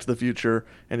go back to the future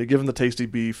and you give him the tasty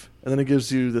beef, and then he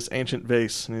gives you this ancient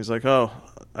vase, and he's like, "Oh,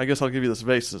 I guess I'll give you this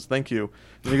vase." He says, "Thank you."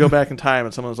 And you go back in time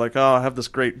and someone's like, "Oh, I have this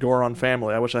great Goron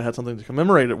family. I wish I had something to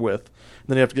commemorate it with." And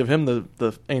then you have to give him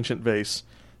the ancient vase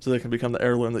so that it can become the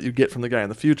heirloom that you get from the guy in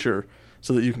the future,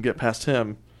 so that you can get past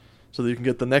him, so that you can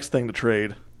get the next thing to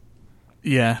trade.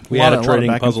 Yeah, We had a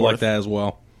trading puzzle like that as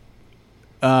well.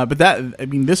 But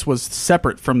this was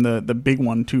separate from the big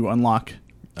one to unlock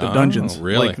the dungeons.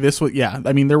 Really? Like this was,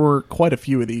 there were quite a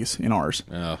few of these in ours.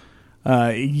 Oh.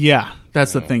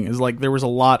 That's the thing, is like there was a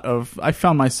lot of, I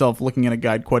found myself looking at a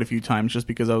guide quite a few times just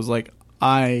because I was like,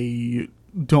 I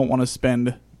don't want to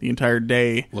spend the entire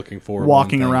day looking for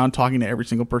walking around talking to every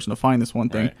single person to find this one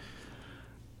thing. Right.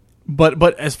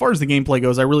 But as far as the gameplay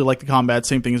goes, I really like the combat.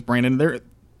 Same thing as Brandon.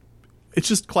 It's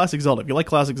just classic Zelda. If you like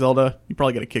classic Zelda, you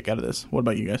probably get a kick out of this. What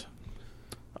about you guys?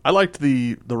 I liked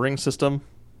the ring system.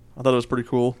 I thought it was pretty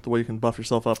cool, the way you can buff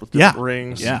yourself up with different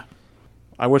rings. Yeah.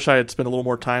 I wish I had spent a little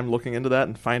more time looking into that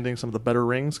and finding some of the better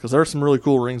rings, because there are some really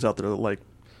cool rings out there that like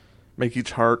make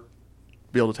each heart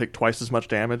be able to take twice as much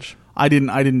damage. I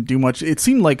didn't do much. It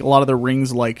seemed like a lot of the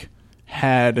rings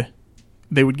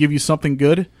they would give you something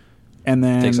good and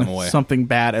then something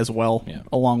bad as well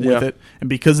along with it. And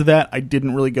because of that, I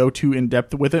didn't really go too in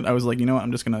depth with it. I was like, you know what,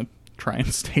 I'm just going to try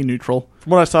and stay neutral.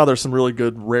 From what I saw, there's some really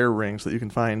good rare rings that you can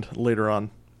find later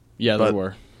on. Yeah, there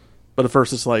were. But at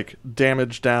first it's like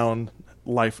damage down,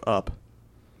 life up.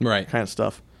 Right. Kind of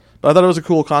stuff. But I thought it was a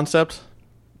cool concept.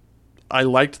 I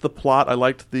liked the plot. I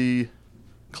liked the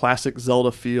classic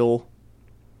Zelda feel.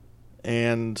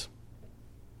 And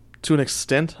to an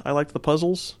extent, I liked the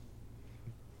puzzles.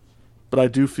 But I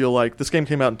do feel like this game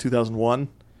came out in 2001.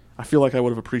 I feel like I would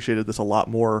have appreciated this a lot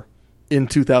more in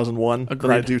 2001 than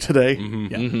I do today. Mm-hmm.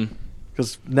 Yeah. Mm-hmm.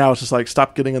 Because now it's just like,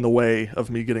 stop getting in the way of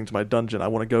me getting to my dungeon. I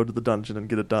want to go to the dungeon and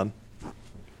get it done.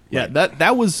 Yeah,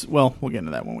 that was, well, we'll get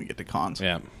into that when we get to cons.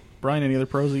 Yeah. Brian, any other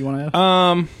pros that you want to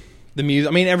add? The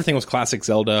music, I mean, everything was classic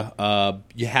Zelda.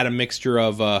 You had a mixture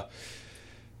of,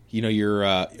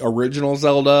 your original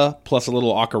Zelda plus a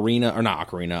little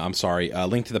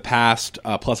Link to the Past,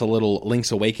 plus a little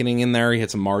Link's Awakening in there. You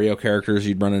had some Mario characters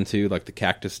you'd run into, like the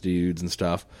cactus dudes and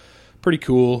stuff. Pretty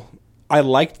cool. I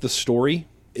liked the story.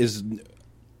 As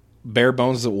bare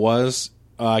bones as it was,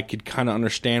 I could kind of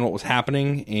understand what was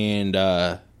happening, and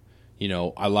I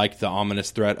liked the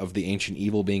ominous threat of the ancient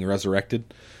evil being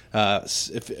resurrected.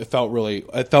 It felt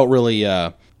really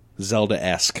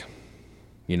Zelda-esque.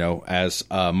 As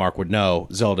Mark would know,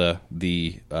 Zelda,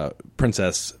 the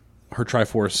princess, her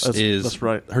Triforce that's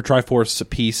right. Her Triforce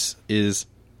piece is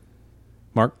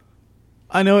Mark.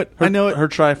 I know it. Her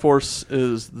Triforce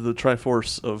is the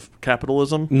Triforce of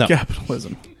capitalism. No,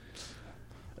 capitalism.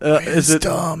 Is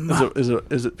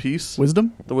it peace?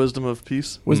 Wisdom? The wisdom of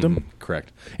peace? Wisdom?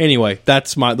 Correct. Anyway,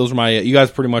 those are my. You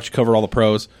guys pretty much cover all the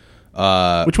pros.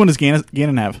 Which one does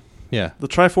Ganon have? Yeah, the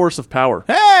Triforce of power.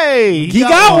 Hey, he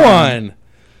got one.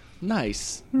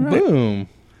 Nice. Right. Boom.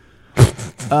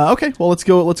 Okay, well let's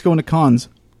go into cons.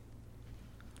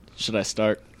 Should I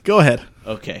start? Go ahead.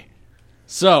 Okay.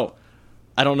 So,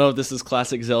 I don't know if this is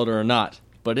classic Zelda or not,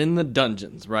 but in the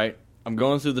dungeons, right? I'm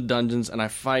going through the dungeons and I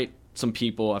fight some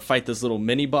people. I fight this little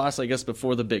mini boss, I guess,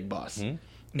 before the big boss.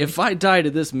 Mm-hmm. If I die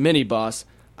to this mini boss,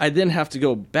 I then have to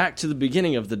go back to the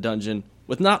beginning of the dungeon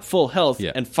with not full health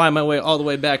and find my way all the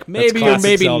way back. Maybe or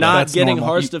maybe Zelda. not That's getting normal.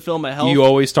 hearts to fill my health. You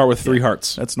always start with 3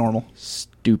 hearts. That's normal.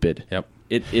 Stupid. Yep.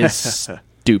 It is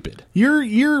stupid.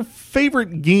 Your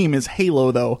favorite game is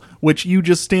Halo, though, which you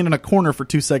just stand in a corner for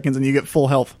 2 seconds and you get full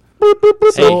health.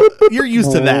 So you're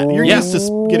used to that. You're used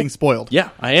to getting spoiled.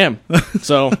 Yeah, I am.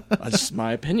 So that's just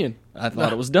my opinion. I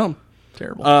thought it was dumb.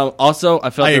 Terrible. Also, I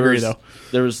felt I agree, though.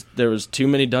 there was too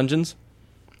many dungeons.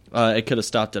 It could have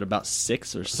stopped at about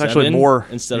 6 or 7. Actually more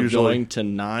instead usually. of going to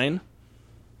 9.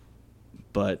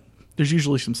 but There's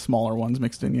usually some smaller ones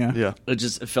mixed in, yeah. Yeah. it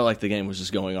felt like the game was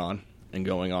just going on and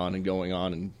going on and going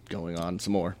on and going on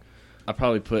some more.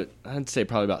 I'd say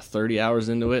probably about 30 hours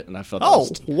into it, and I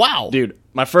felt Wow. dude,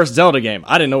 my first Zelda game,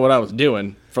 I didn't know what I was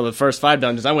doing for the first 5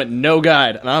 dungeons. I went no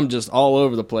guide, and I'm just all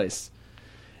over the place.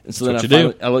 And so That's then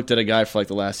what you do. I looked at a guide for like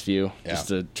the last few just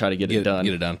to try to get it done.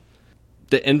 Get it done.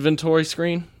 The inventory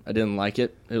screen, I didn't like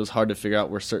it. It was hard to figure out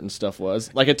where certain stuff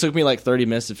was. Like, it took me like 30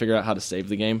 minutes to figure out how to save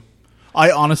the game.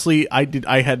 I honestly,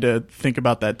 I had to think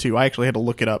about that too. I actually had to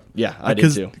look it up. Yeah, I did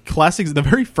Because too. classics, the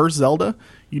very first Zelda,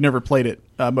 you never played it,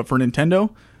 but for Nintendo,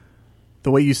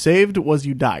 the way you saved was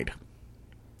you died.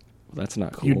 That's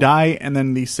not cool. You die, and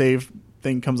then the save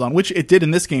thing comes on, which it did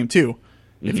in this game too.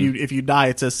 Mm-hmm. If you die,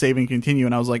 it says save and continue,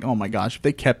 and I was like, oh my gosh, if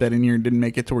they kept that in here and didn't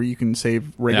make it to where you can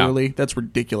save regularly, that's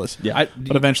ridiculous. Yeah.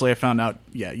 But eventually I found out,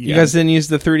 You guys didn't use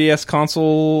the 3DS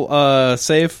console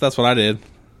save? That's what I did.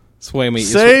 It's way me.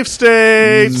 Save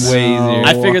states. It's way easier.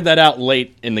 I figured that out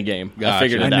late in the game. I Gotcha.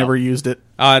 figured it I out. never used it.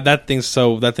 That thing's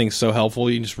so helpful.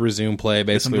 You can just resume play I'm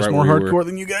basically just right more where you hardcore were.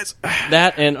 than you guys.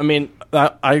 That, and I mean,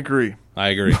 I agree. I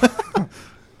agree.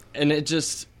 and it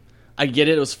just, I get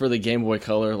it. It was for the Game Boy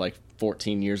Color like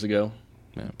 14 years ago,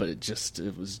 but it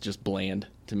was just bland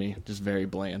to me. Just very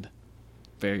bland.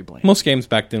 Very bland. Most games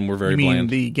back then were very You mean bland.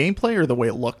 the gameplay or the way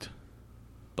it looked?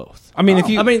 Both. I mean, if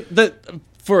you, I mean,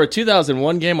 for a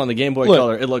 2001 game on the Game Boy Look,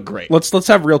 Color, it looked great. let's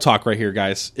have real talk right here,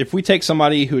 guys. If we take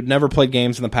somebody who had never played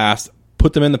games in the past,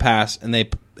 put them in the past, and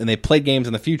they played games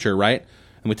in the future, right?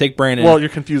 And we take Brandon. Well, you're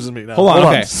confusing me now. Hold on,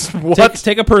 okay. What?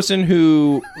 Take a person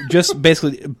who just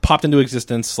basically popped into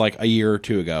existence like a year or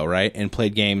two ago, right, and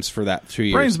played games for that 2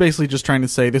 years. Brandon's basically just trying to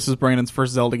say this is Brandon's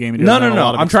first Zelda game. He No. doesn't have a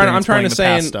lot of I'm trying experience to playing the say,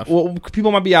 past stuff. well,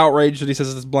 people might be outraged that he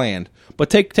says it's bland,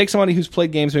 but take somebody who's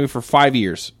played games maybe for 5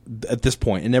 years at this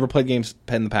point and never played games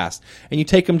in the past, and you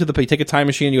take them to you take a time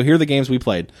machine, you'll hear the games we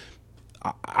played.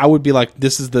 I would be like,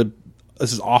 this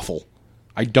is awful.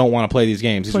 I don't want to play these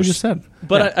games. That's what I just said.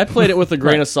 But I played it with a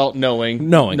grain of salt, knowing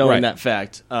right. that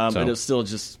fact. So. But it was still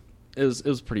just it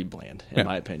was pretty bland in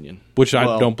my opinion. Which I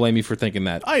Well, don't blame you for thinking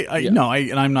that.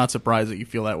 And I'm not surprised that you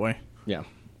feel that way. Yeah.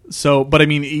 So, but I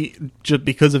mean, just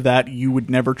because of that, you would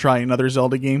never try another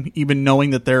Zelda game, even knowing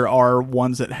that there are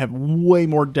ones that have way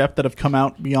more depth that have come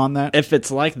out beyond that. If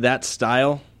it's like that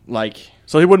style, like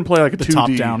So he wouldn't play like a The 2D.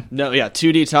 top down.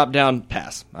 2D top down,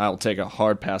 pass. I'll take a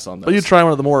hard pass on those. But you'd try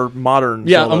one of the more modern.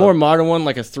 Yeah, Zelda. a more modern one,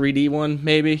 like a 3D one,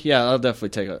 maybe. Yeah, I'll definitely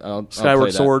take I'll Skyward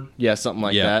play that. Sword. Yeah, something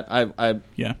like Yeah. that. I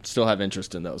Yeah. still have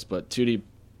interest in those, but 2D,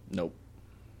 nope.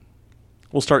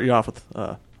 We'll start you off with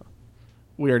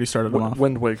We already started them off.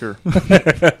 Wind Waker.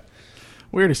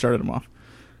 We already started them off.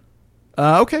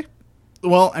 Okay.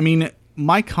 Well, I mean,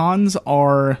 my cons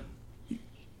are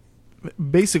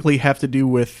basically have to do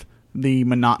with the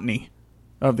monotony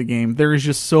of the game. There is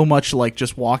just so much like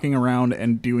just walking around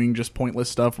and doing just pointless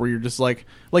stuff where you're just like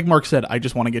Mark said, I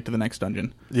just want to get to the next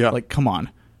dungeon. Yeah. Like, come on.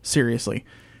 Seriously.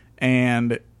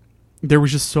 And there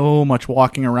was just so much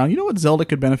walking around. You know what Zelda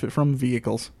could benefit from?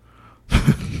 Vehicles.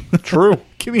 True.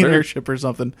 Give me an Very- airship or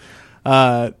something.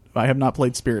 I have not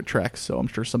played Spirit Tracks, so I'm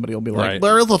sure somebody will be like, Right.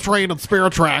 there is a train in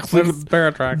Spirit Tracks. We could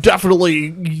Track. definitely,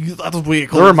 that's a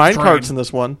vehicle. There were it's a train." minecarts in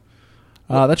this one.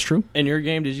 That's true. In your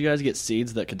game, did you guys get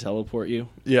seeds that could teleport you?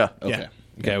 Yeah. Okay.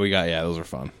 Okay, those are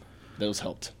fun. Those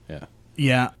helped. Yeah.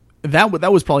 Yeah. That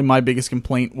was probably my biggest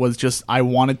complaint was just I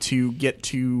wanted to get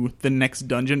to the next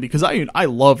dungeon because I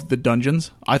loved the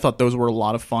dungeons. I thought those were a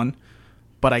lot of fun,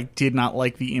 but I did not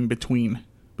like the in-between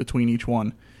each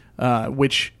one,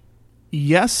 which,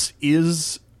 yes,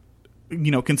 is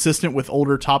consistent with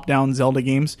older top-down Zelda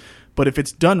games, but if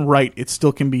it's done right, it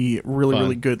still can be really, Fun.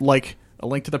 really good, like A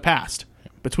Link to the Past.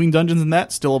 Between dungeons and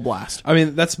that, still a blast. I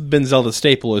mean, that's been Zelda's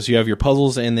staple. Is you have your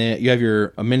puzzles and you have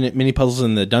your mini puzzles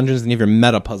in the dungeons, and you have your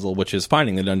meta puzzle, which is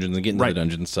finding the dungeons and getting to Right. the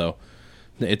dungeons. So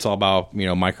it's all about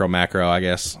micro macro, I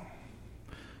guess.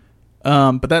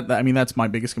 But that's my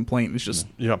biggest complaint is just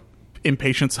Yeah.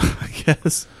 impatience, I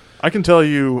guess. I can tell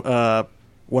you,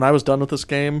 when I was done with this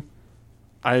game,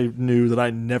 I knew that I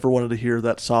never wanted to hear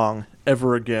that song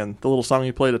ever again. The little song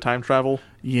you play to time travel.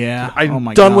 Yeah. I'm oh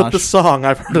my done gosh. with the song.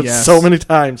 I've heard it Yes. so many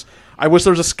times. I wish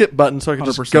there was a skip button so I could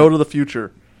just 100%. go to the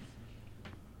future.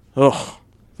 Ugh.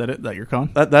 Is that it? That your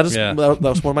con? That is Yeah. that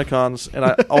was one of my cons, and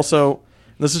I also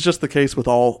this is just the case with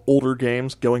all older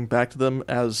games. Going back to them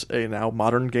as a now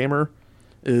modern gamer,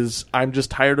 is I'm just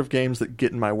tired of games that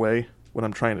get in my way when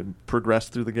I'm trying to progress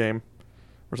through the game.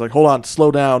 Where it's like, hold on,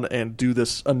 slow down and do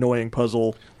this annoying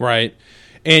puzzle. Right.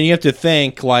 And you have to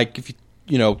think, like, if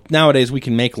nowadays we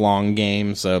can make long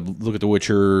games. Look at The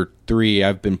Witcher 3.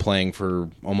 I've been playing for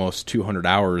almost 200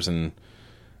 hours, and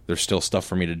there's still stuff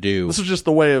for me to do. This is just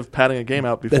the way of padding a game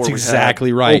out before That's we exactly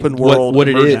had right. open world what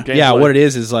it is, emergent yeah, gameplay. what it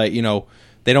is like,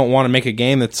 they don't want to make a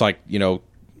game that's like,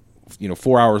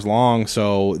 4 hours long,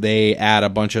 so they add a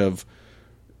bunch of,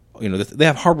 they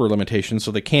have hardware limitations,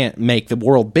 so they can't make the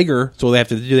world bigger. So they have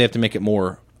to make it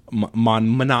more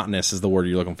monotonous is the word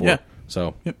you're looking for. Yeah.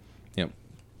 So, Yep. Yep.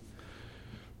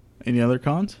 Any other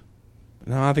cons?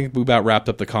 No, I think we about wrapped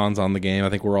up the cons on the game. I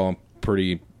think we're all on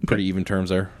pretty even terms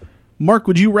there. Mark,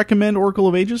 would you recommend Oracle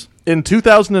of Ages? In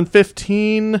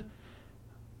 2015,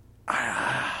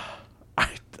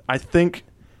 I think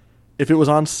if it was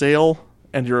on sale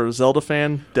and you're a Zelda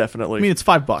fan, definitely. I mean, it's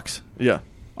 $5 yeah.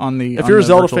 on the. If on you're a the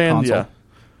Zelda Virtual fan, Console.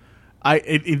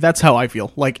 yeah. That's how I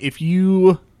feel. Like, if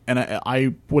you, and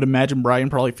I would imagine Brian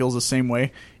probably feels the same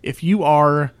way. If you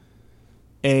are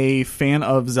a fan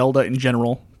of Zelda in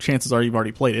general, chances are you've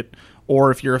already played it.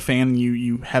 Or if you're a fan and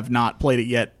you have not played it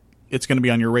yet, it's going to be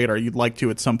on your radar. You'd like to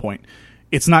at some point.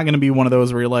 It's not going to be one of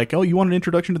those where you're like, oh, you want an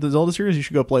introduction to the Zelda series? You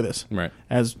should go play this. Right.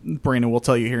 As Brandon will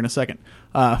tell you here in a second.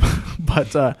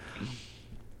 But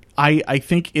I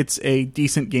think it's a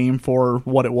decent game for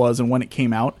what it was and when it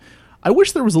came out. I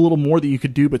wish there was a little more that you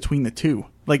could do between the two.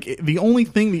 Like, the only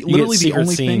thing, literally the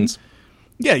only scenes. thing...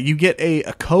 Yeah, you get a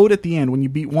code at the end when you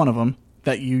beat one of them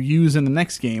that you use in the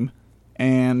next game,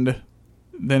 and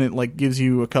then it like gives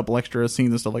you a couple extra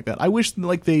scenes and stuff like that. I wish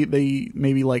like they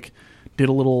maybe like did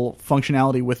a little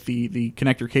functionality with the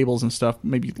connector cables and stuff,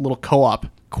 maybe a little co-op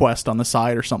quest on the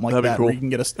side or something like That'd be that, cool. where you can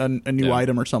get a new Yeah.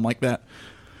 item or something like that.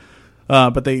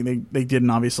 But they didn't,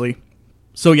 obviously.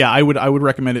 So yeah, I would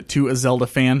recommend it to a Zelda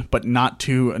fan, but not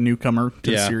to a newcomer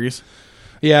to the Yeah. series.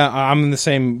 Yeah, I'm in the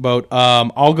same boat.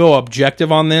 I'll go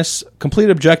objective on this. Complete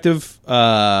objective,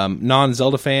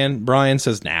 non-Zelda fan. Brian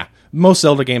says, nah. Most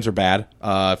Zelda games are bad.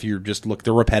 If you just look,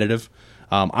 they're repetitive.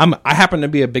 I happen to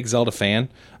be a big Zelda fan,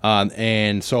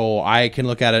 and so I can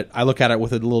look at it. I look at it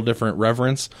with a little different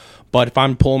reverence. But if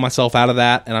I'm pulling myself out of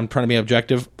that and I'm trying to be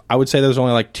objective, I would say there's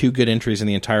only like 2 good entries in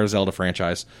the entire Zelda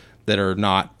franchise that are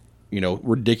not,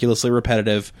 ridiculously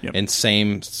repetitive Yep. and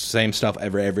same stuff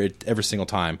every single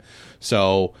time.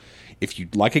 So if you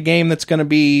like a game that's going to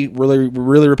be really,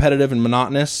 really repetitive and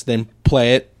monotonous, then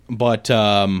play it. But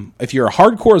if you're a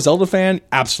hardcore Zelda fan,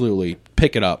 absolutely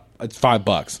pick it up. It's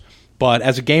 $5. But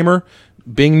as a gamer,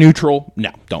 being neutral,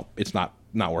 no, don't. It's not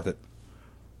worth it.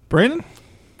 Brandon,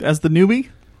 as the newbie,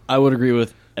 I would agree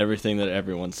with everything that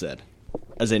everyone said.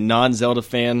 As a non-Zelda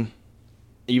fan,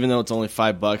 even though it's only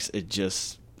 $5, it's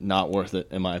just not worth it,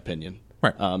 in my opinion.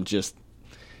 Right.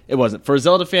 It wasn't. For a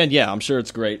Zelda fan, yeah, I'm sure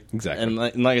it's great. Exactly. And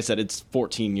like I said, it's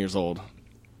 14 years old.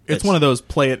 it's one of those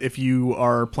play it if you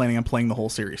are planning on playing the whole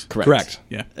series. Correct.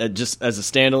 Yeah. Just as a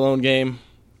standalone game,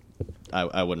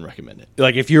 I wouldn't recommend it.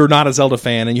 Like if you're not a Zelda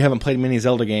fan and you haven't played many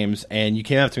Zelda games and you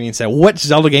came up to me and said, what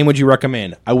Zelda game would you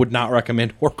recommend? I would not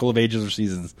recommend Oracle of Ages or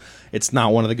Seasons. It's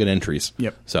not one of the good entries.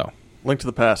 Yep. So Link to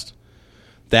the Past.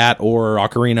 that or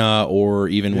Ocarina or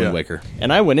even Yeah. Wind Waker.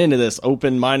 And I went into this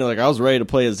open-minded, like I was ready to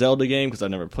play a Zelda game because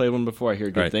I've never played one before. I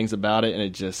hear good Right. things about it, and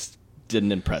it just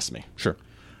didn't impress me. Sure.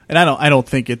 And I don't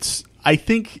think it's. I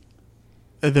think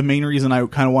the main reason I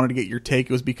kind of wanted to get your take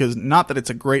was because not that it's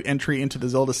a great entry into the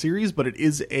Zelda series, but it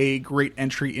is a great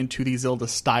entry into the Zelda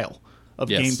style of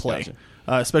Yes, gameplay, gotcha.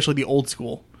 Especially the old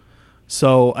school.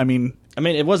 So I mean,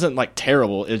 it wasn't like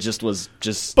terrible. It just was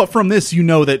just. but from this, you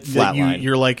know that Flatline.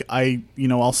 you're like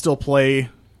I'll still play.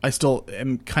 I still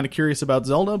am kind of curious about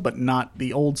Zelda, but not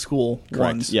the old school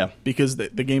ones. yeah. because the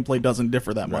gameplay doesn't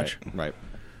differ that much. Right.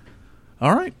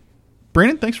 All right,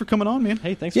 Brandon, thanks for coming on, man.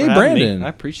 Hey, thanks Yay, for having Brandon. me. I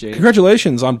appreciate it.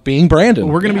 Congratulations on being Brandon.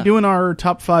 We're going to Yeah. be doing our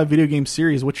top 5 video game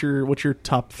series. What's your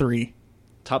top 3?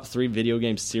 Top 3 video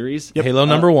game series. Halo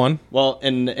number 1. Well,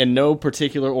 in no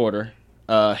particular order.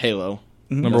 Halo.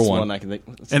 Number That's the 1. I can think.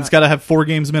 And it's got to have 4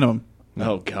 games minimum.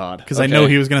 Oh God. Because I know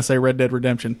he was going to say Red Dead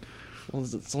Redemption. Well,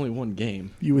 it's only one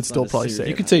game. You would It's still not a probably series. say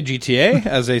You it. could say GTA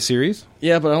as a series.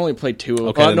 Yeah, but I only played 2 of them.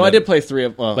 Okay, then no, I that- did play 3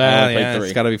 of. Well, I Well, only played yeah, 3.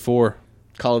 it's got to be 4.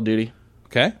 Call of Duty.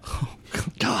 Okay.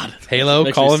 God. Halo,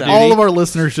 Makes Call me of sad. Duty. All of our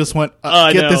listeners just went,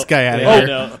 I get know. this guy out of Yeah, I here.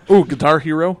 know. Ooh, Guitar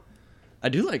Hero. I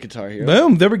do like Guitar Hero.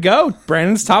 Boom. There we go.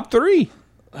 Brandon's top 3.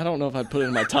 I don't know if I'd put it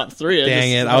in my top 3.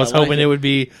 Dang it! I was hoping it would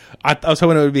be. I was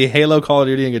hoping it would be Halo, Call of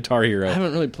Duty, and Guitar Hero. I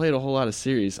haven't really played a whole lot of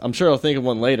series. I'm sure I'll think of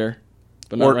one later.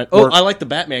 But Or- not right. or- I like the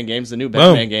Batman games, the new Boom.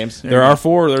 Batman games. There are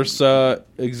 4. There's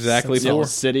exactly Yeah, 4.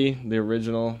 City, the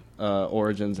original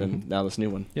Origins, and now this new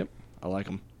one. Yep. I like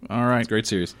them. All right. Great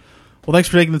series. Well, thanks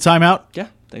for taking the time out. Yeah,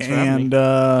 thanks for having And me.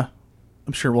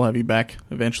 I'm sure we'll have you back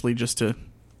eventually just to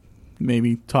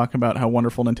maybe talk about how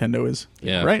wonderful Nintendo is.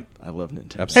 Yeah. Right? I love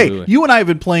Nintendo. Absolutely. Hey, you and I have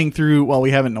been playing through, well, we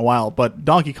haven't in a while, but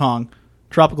Donkey Kong,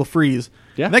 Tropical Freeze.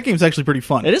 Yeah. And that game's actually pretty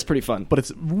fun. It is pretty fun. but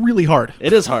it's really hard.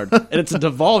 It is hard. And it's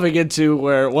devolving into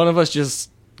where one of us just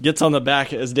gets on the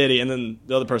back as Diddy, and then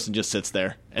the other person just sits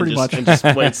there Pretty much. and just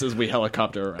waits as we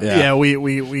helicopter around. Yeah,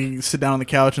 we sit down on the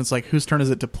couch and it's like, whose turn is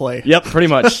it to play? Yep, pretty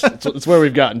much. It's where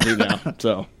we've gotten to now.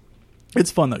 So It's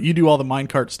fun though. You do all the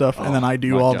minecart stuff, and then I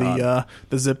do my all God.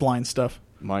 the zip line stuff.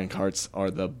 mine carts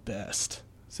are the best.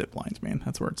 Zip lines, man.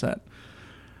 That's where it's at.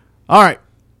 All right,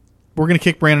 we're gonna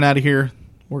kick Brandon out of here.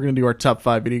 We're gonna do our top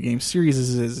 5 video game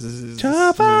series.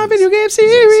 Top 5 video game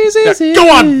series. Go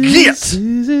on,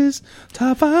 get!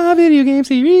 Top 5 video game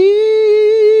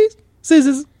series.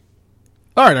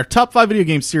 All right, our top 5 video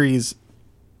game series.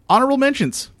 Honorable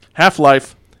mentions.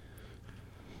 Half-Life.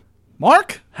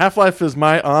 Mark. Half-Life is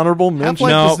my honorable mention.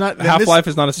 No, is not Half-Life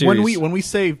is not a series. When we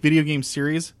say video game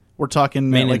series, we're talking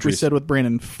Main like entries. we said with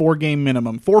Brandon, 4 game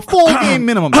minimum, 4 full game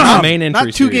minimum, not, Main entry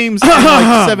not 2 series. games and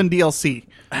like 7 DLC.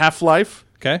 Half-Life.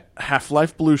 Okay.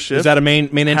 Half-Life Blue Shift. Is that a main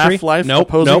entry? Half-Life Nope.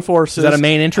 Opposing Nope. Forces. Is that a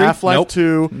main entry? Half-Life Nope.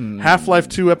 2. Half-Life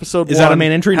 2 Episode 1. Is that a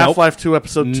main entry? Nope. Half-Life 2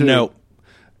 Episode 2. Nope.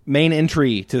 Main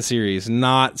entry to the series,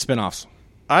 not spin-offs.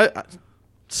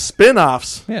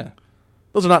 Spin-offs. Yeah.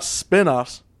 Those are not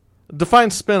spin-offs. Define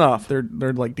spin-off. They're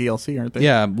like DLC, aren't they?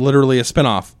 Yeah, literally a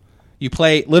spin-off. You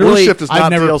play Blue literally. Shift is I've not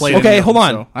never DLC. played. Okay, any of hold them,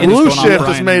 on. so I'm Blue just going on Shift is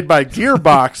Brian made here. by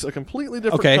Gearbox, a completely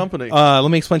different Okay. company. Let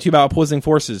me explain to you about Opposing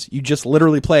Forces. You just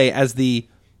literally play as the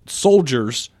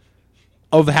soldiers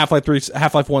of the Half-Life 3,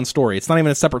 Half-Life 1 story. It's not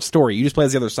even a separate story. You just play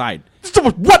as the other side.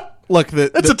 What? Look,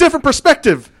 It's a different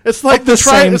perspective. It's like the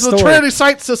same it's the story. Trinity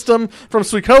Sight system from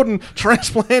Suikoden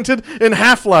transplanted in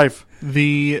Half-Life.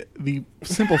 the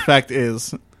simple fact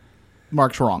is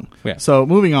Mark's wrong. Yeah. So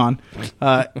moving on.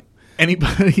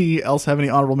 Anybody else have any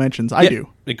honorable mentions? I do.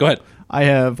 Go ahead. I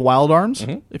have Wild Arms.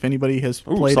 If anybody has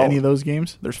played solid. any of those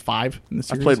games, there's 5 in the I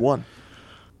series. played 1.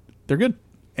 They're good.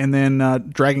 And then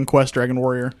Dragon Quest, Dragon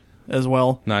Warrior as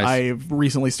well. Nice. I've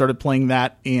recently started playing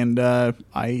that, and I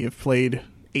have played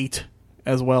 8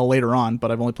 as well later on,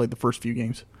 but I've only played the first few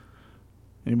games.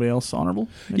 Anybody else honorable?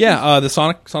 Yeah, the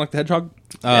Sonic the Hedgehog,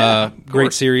 great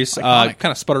course. series. Iconic.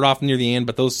 Kind of sputtered off near the end,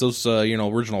 but those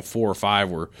original 4 or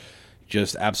 5 were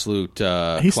just absolute.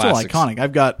 He's classics. still iconic.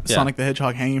 I've got Yeah. Sonic the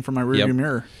Hedgehog hanging from my rearview Yep.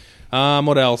 mirror.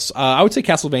 What else? I would say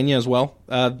Castlevania as well.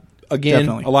 Again,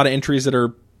 Definitely. a lot of entries that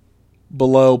are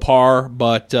below par,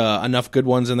 but enough good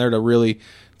ones in there to really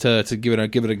to give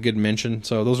it a good mention.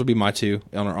 So those would be my 2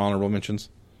 honorable mentions.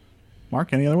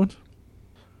 Mark, any other ones?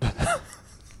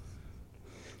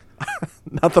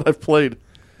 Not that I've played.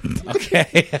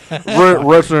 Okay,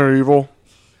 Resident Evil.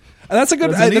 that's a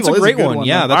good. Resident That's Evil a is a great good one. one,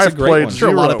 Yeah, though. that's I've a great played one. I'm sure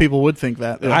a lot of Zero. people would think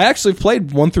that. I actually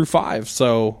played 1 through 5.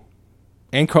 So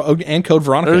and Code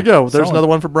Veronica. There you go. There's Solid. another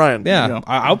one for Brian. There you Yeah, go.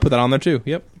 I'll put that on there too.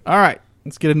 Yep. All right,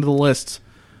 let's get into the list.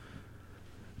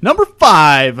 Number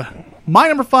 5. My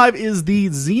number 5 is the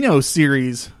Xeno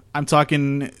series. I'm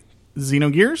talking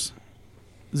Xenogears,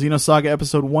 Xenosaga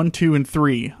Episode 1, 2, and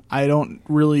 3. I don't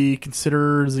really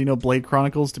consider Xenoblade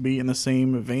Chronicles to be in the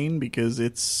same vein because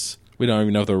We don't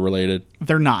even know if they're related.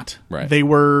 they're not. Right.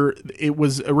 It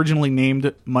was originally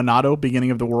named Monado,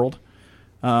 Beginning of the World,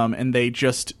 and they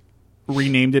just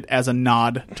renamed it as a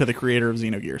nod to the creator of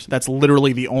Xenogears. That's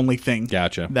literally the only thing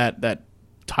Gotcha. that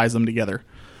ties them together.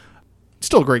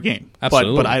 Still a great game,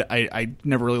 Absolutely. but I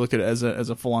never really looked at it as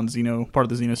a full on Xeno part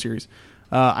of the Xeno series.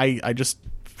 I just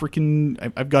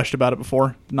freaking I've gushed about it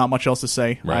before. Not much else to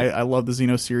say. Right. I love the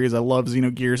Xeno series. I love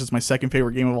Xenogears. It's my second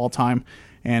favorite game of all time,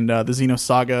 and the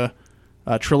Xenosaga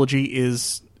trilogy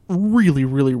is really,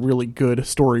 really, really good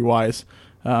story wise.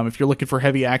 If you're looking for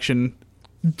heavy action,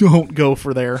 don't go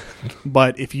for there.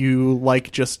 But if you like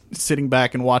just sitting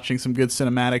back and watching some good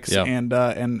cinematics Yeah.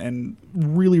 and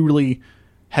really, really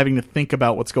having to think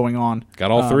about what's going on, Got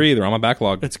all 3. They're on my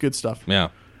backlog. it's good stuff. Yeah.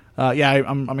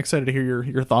 I'm excited to hear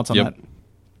your thoughts on Yep.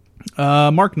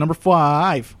 that. Mark, number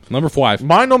 5. Number 5.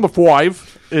 My number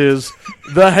 5 is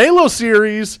the Halo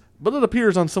series, but it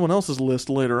appears on someone else's list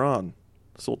later on.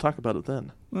 So we'll talk about it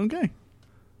then. Okay,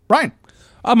 Ryan.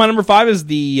 My number 5 is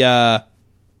the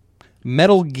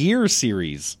Metal Gear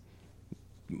series.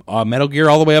 Metal Gear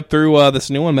all the way up through this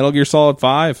new one, Metal Gear Solid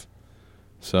 5.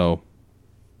 So,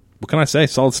 what can I say?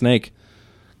 Solid Snake.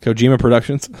 Kojima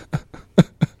Productions.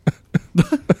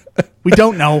 We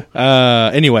don't know.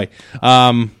 Anyway,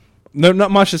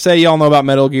 not much to say. Y'all know about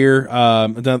Metal Gear.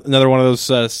 Another one of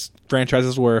those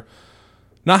franchises where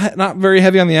not very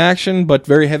heavy on the action, but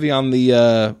very heavy on the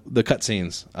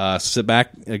cutscenes. Sit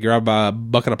back, grab a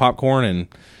bucket of popcorn, and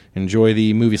enjoy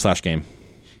the movie/game.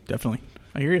 Definitely,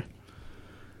 I hear you.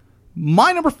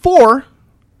 My number 4,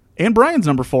 and Brian's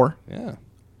number 4, Yeah.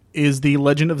 is the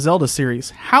Legend of Zelda series.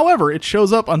 However, it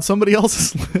shows up on somebody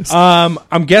else's list. I'm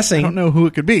I guessing don't know who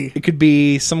it could be. it could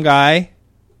be some guy.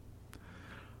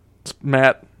 It's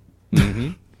Matt.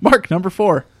 Mark, number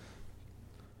 4.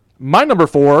 My number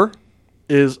 4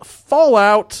 is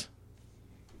Fallout.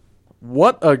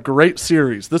 What a great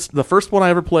series. The first one I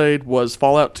ever played was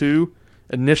Fallout 2.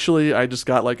 Initially, I just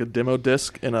got like a demo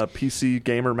disc in a PC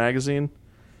Gamer magazine.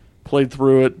 Played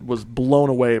through it, was blown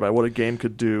away by what a game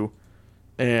could do.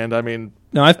 And I mean,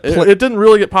 No, I've it didn't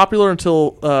really get popular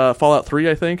until Fallout 3,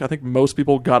 I think. I think most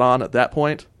people got on at that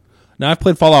point. I've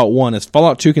played Fallout 1. Is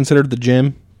Fallout 2 considered the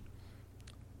gym?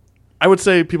 I would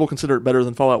say people consider it better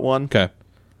than Fallout 1. Okay.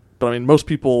 But I mean, most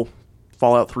people,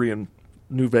 Fallout 3 and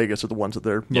New Vegas are the ones that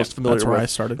they're most familiar that's with. where I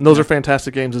started. And those are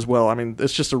fantastic games as well. I mean,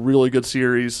 it's just a really good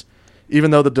series. Even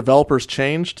though the developers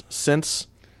changed since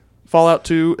Fallout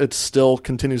 2, it still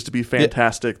continues to be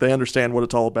fantastic. They understand what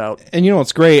it's all about. And you know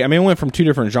what's great? I mean, it went from two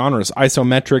different genres.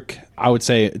 Isometric, I would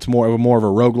say it's more of a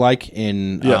roguelike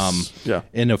in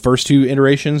in the first two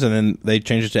iterations, and then they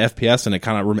changed it to FPS, and it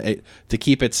kind of to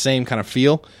keep its same kind of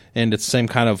feel and its same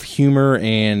kind of humor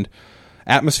and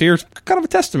atmosphere. It's kind of a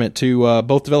testament to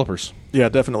both developers. Yeah,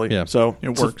 definitely. Yeah. So It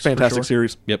it's works a for fantastic sure.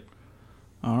 series. Yep.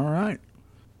 All right.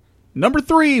 Number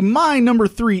 3. My number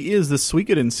 3 is the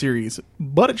Suikoden series,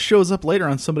 but it shows up later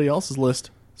on somebody else's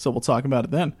list, so we'll talk about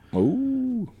it then.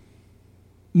 Ooh.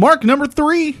 Mark, number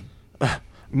 3.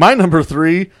 My number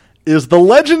 3 is the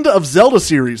Legend of Zelda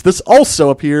series. This also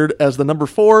appeared as the number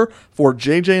 4 for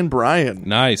JJ and Brian.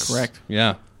 Nice. Correct.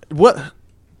 Yeah. What?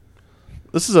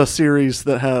 This is a series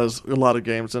that has a lot of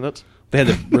games in it. They had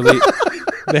to really...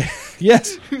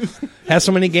 yes. Has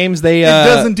so many games they... It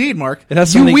does indeed, Mark. it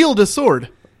has so you many- wield a sword.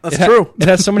 That's true. It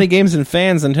has so many games and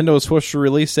fans, Nintendo was supposed to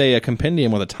release a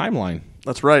compendium with a timeline.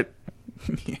 That's right.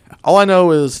 All I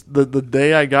know is the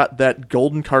day I got that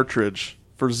golden cartridge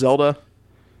for Zelda,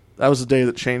 that was the day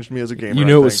that changed me as a gamer. You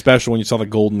knew I it was think. special when you saw the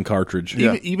golden cartridge.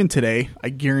 Yeah. Even today, I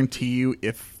guarantee you,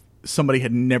 if somebody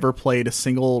had never played a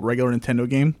single regular Nintendo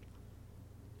game,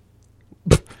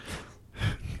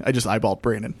 I just eyeballed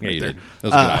Brandon. Yeah, right you there. did. That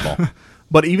was a good eyeball.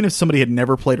 But even if somebody had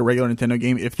never played a regular Nintendo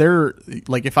game, if they're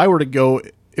like, if I were to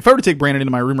take Brandon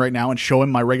into my room right now and show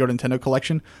him my regular Nintendo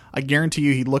collection, I guarantee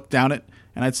you he'd look down it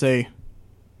and I'd say,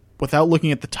 without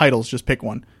looking at the titles, just pick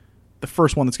one. The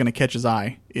first one that's going to catch his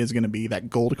eye is going to be that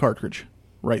gold cartridge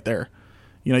right there.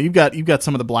 You know, you've got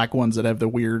some of the black ones that have the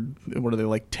weird, what are they,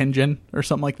 like Tengen or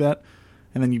something like that,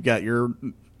 and then you've got your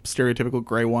stereotypical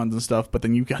gray ones and stuff. But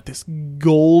then you've got this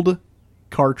gold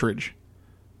cartridge,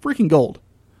 freaking gold.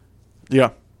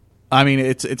 Yeah. I mean,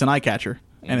 it's an eye catcher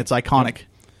and it's iconic.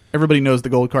 Everybody knows the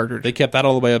gold cartridge. They kept that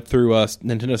all the way up through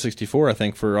Nintendo 64, I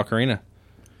think, for Ocarina.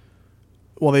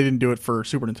 Well, they didn't do it for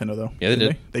Super Nintendo though. Yeah, they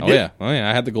did. They oh, did. Yeah. Oh, yeah.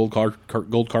 I had the gold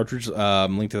cartridge,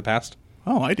 Link to the Past.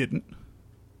 Oh, I didn't.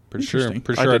 Pretty sure. Interesting.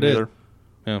 Pretty sure I didn't did. either.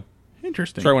 Yeah.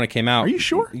 Interesting. That's right when it came out. Are you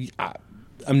sure?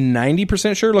 I'm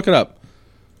 90% sure. Look it up.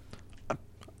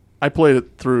 I played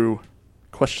it through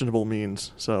questionable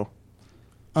means, so.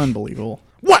 Unbelievable.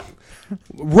 What?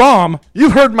 ROM.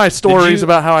 You've heard my stories you-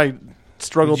 about how I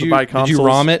struggled to buy consoles. Did you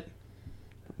ROM it?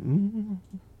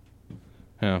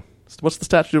 Yeah. What's the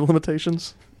statute of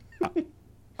limitations?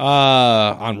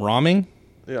 On ROMing?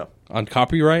 Yeah. On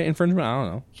copyright infringement? I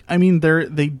don't know. I mean,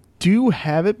 they do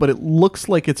have it, but it looks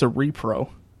like it's a repro.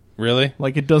 Really?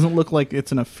 Like it doesn't look like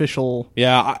it's an official.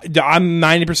 Yeah, I'm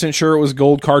 90% sure it was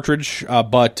gold cartridge,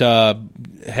 but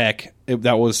heck,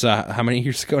 that was how many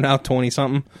years ago now?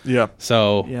 20-something? Yeah.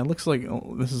 So, Yeah, it looks like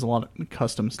this is a lot of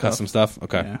custom stuff. custom stuff?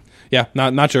 Okay. Yeah. Yeah,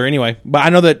 not sure anyway. But I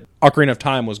know that Ocarina of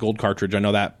Time was gold cartridge. I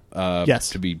know that Yes.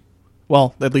 to be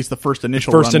Well, at least the first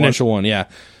initial first run initial one, yeah.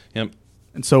 Yep.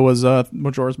 and so was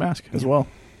Majora's Mask as well.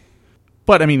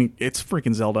 But I mean, it's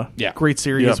freaking Zelda. Yeah. Great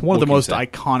series. Yeah, One of the what most can you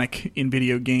iconic in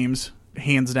video games,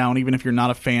 hands down. Even if you're not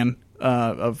a fan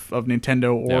of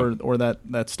Nintendo or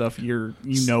that stuff, you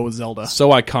know Zelda. So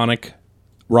iconic.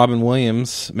 Robin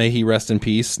Williams, may he rest in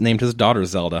peace, named his daughter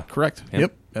Zelda. Correct.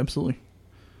 Yep. Absolutely.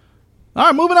 All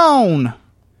right, moving on.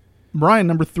 Brian,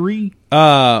 number 3.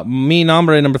 Mi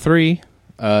nombre number 3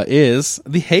 is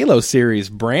the Halo series.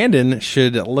 Brandon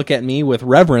should look at me with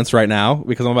reverence right now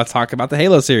because I'm about to talk about the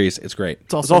Halo series. It's great.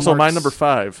 It's It's also my Mark's- number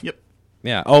 5. Yep.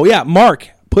 Yeah. Oh, yeah. Mark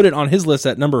put it on his list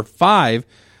at number 5.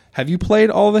 Have you played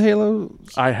all the Halos?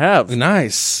 I have.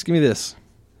 Nice. Give me this.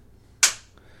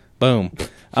 Boom.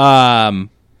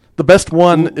 The best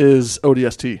one is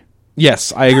ODST.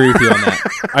 Yes, I agree with you on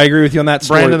that. I agree with you on that.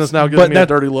 Brandon is now giving me a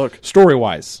dirty look.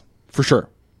 Story-wise, for sure,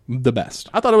 the best.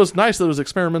 I thought it was nice that it was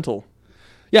experimental.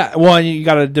 Yeah, well, and you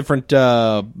got a different,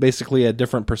 basically a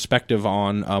different perspective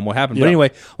on what happened. But Yeah.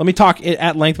 anyway, let me talk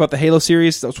at length about the Halo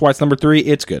series. That's why it's number 3.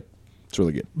 It's good. It's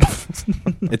really good.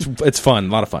 it's fun, a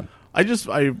lot of fun.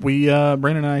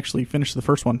 Brandon and I actually finished the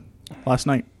first one last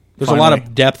night. There's a lot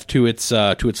of depth to its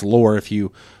lore if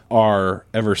you are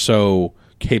ever so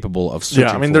capable of searching.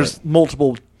 Yeah, I mean, for there's it.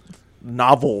 multiple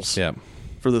novels Yeah,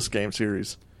 for this game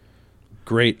series.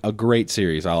 a great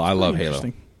series. I love Halo.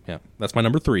 Interesting. Yeah, that's my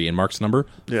number 3, and Mark's number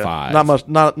Yeah, 5. not much,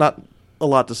 not a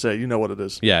lot to say. You know what it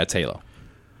is. Yeah, it's Halo.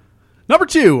 Number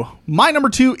 2. My number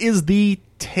 2 is the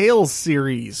Tales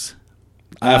series.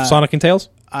 I have Sonic and Tails.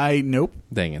 Nope.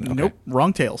 Dang it. Okay. Nope.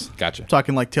 Wrong Tales. Gotcha. I'm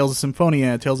talking like Tales of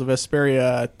Symphonia, Tales of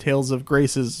Vesperia, Tales of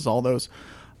Graces, all those.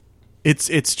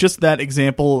 It's just that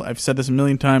example. I've said this a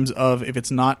million times of if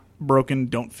it's not broken,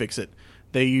 don't fix it.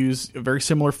 They use a very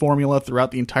similar formula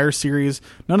throughout the entire series.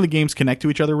 None of the games connect to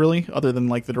each other really, other than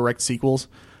like the direct sequels,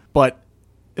 but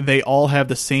they all have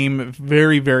the same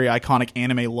very, very iconic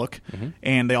anime look,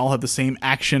 and they all have the same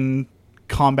action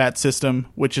combat system,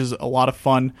 which is a lot of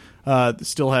fun.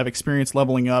 Still have experience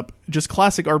leveling up. Just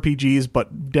classic RPGs,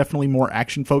 but definitely more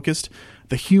action focused.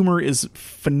 The humor is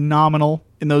phenomenal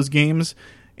in those games,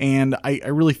 and I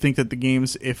really think that the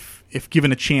games, if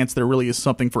given a chance, there really is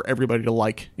something for everybody to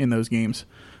like in those games.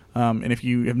 And if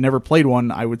you have never played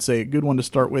one, I would say a good one to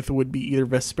start with would be either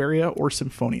Vesperia or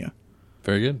Symphonia.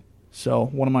 Very good. So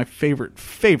one of my favorite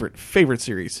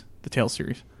series, the Tales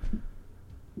series.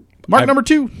 Mark, number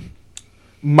 2.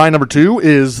 My number 2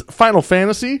 is Final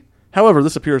Fantasy. However,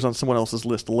 this appears on someone else's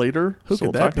list later, Who so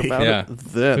could we'll that talk be? about Yeah. it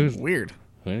then. Weird.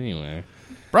 Anyway.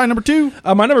 Brian, number 2.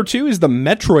 My number 2 is the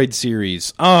Metroid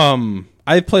series.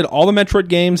 I've played all the Metroid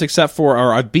games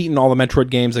or I've beaten all the Metroid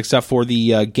games except for the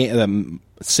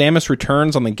Samus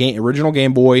Returns on the original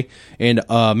Game Boy and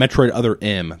Metroid Other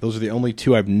M. Those are the only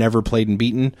 2 I've never played and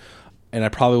beaten, and I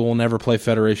probably will never play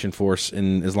Federation Force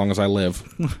as long as I live.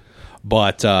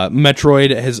 But Metroid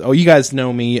has... Oh, you guys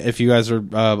know me. If you guys are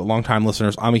longtime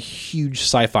listeners, I'm a huge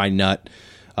sci-fi nut.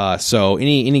 So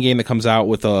any game that comes out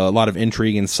with a lot of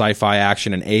intrigue and sci-fi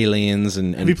action and aliens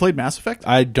and Have you played Mass Effect?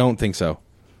 I don't think so.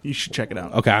 You should check it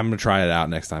out. Okay, I'm going to try it out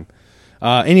next time.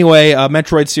 Anyway,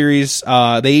 Metroid series,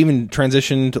 they even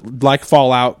transitioned, like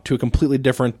Fallout, to a completely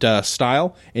different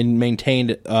style and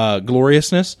maintained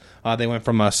gloriousness. They went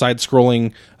from a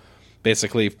side-scrolling,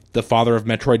 basically the father of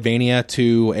Metroidvania,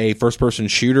 to a first-person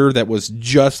shooter that was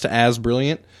just as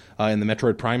brilliant in the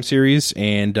Metroid Prime series.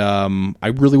 And I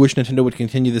really wish Nintendo would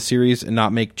continue the series and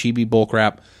not make chibi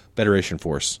bullcrap Federation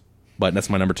Force. But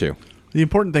that's my number 2. The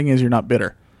important thing is you're not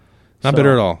bitter. Not So,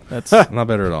 bitter at all. That's I'm not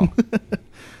bitter at all.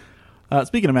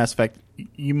 speaking of Mass Effect,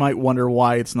 you might wonder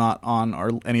why it's not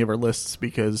on any of our lists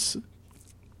because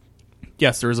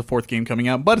yes, there is a 4th game coming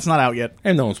out, but it's not out yet.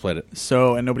 And no one's played it.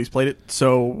 And nobody's played it.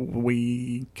 So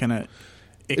we kind of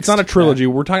It's not a trilogy.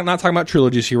 We're not talking about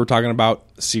trilogies here. We're talking about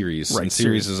series. Right, And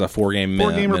series is a 4-game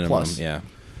Four-gamer minimum. plus. Yeah.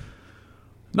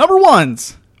 Number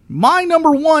 1s. My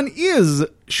number 1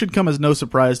 should come as no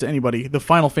surprise to anybody, the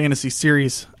Final Fantasy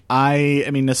series. I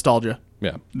mean nostalgia.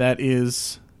 Yeah.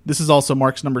 This is also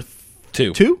Mark's number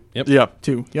 2. 2? Yep. Yeah.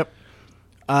 2. Yep.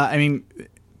 I mean,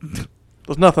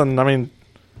 There's nothing. I mean,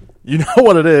 you know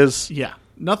what it is. yeah.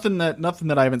 Nothing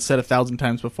that I haven't said 1,000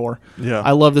 times before. Yeah.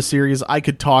 I love the series. I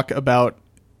could talk about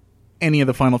any of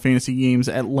the Final Fantasy games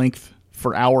at length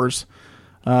for hours.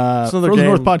 another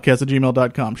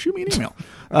FrozenNorthPodcast@gmail.com. Shoot me an email.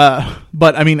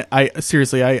 But I mean, I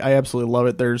absolutely love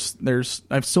it.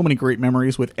 I have so many great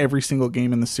memories with every single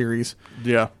game in the series,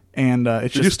 Yeah. and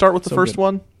it's Did just you start with the so first good.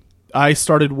 one? I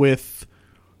started with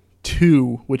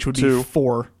 2, which would be 2.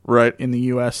 4 Right. in the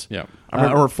U.S. Yeah.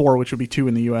 Or 4, which would be 2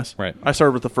 in the U.S. Right. I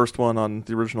started with the first one on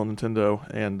the original Nintendo,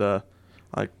 and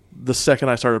like the second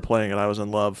I started playing it, I was in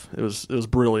love. It was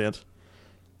brilliant,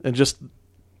 and just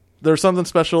there's something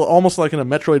special, almost like in a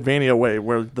Metroidvania way,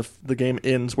 where the game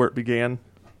ends where it began.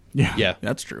 Yeah, Yeah.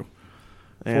 that's true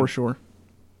And for sure.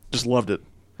 Just loved it,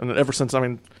 and ever since, I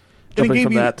mean, it jumping gave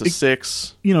from you- that to it-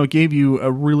 6. It gave you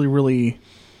a really, really,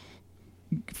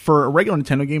 for a regular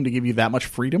Nintendo game to give you that much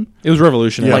freedom. It was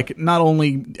revolutionary. Like not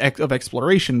only of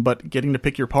exploration, but getting to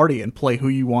pick your party and play who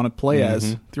you want to play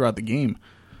as throughout the game.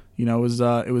 It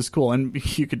was cool,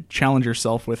 and you could challenge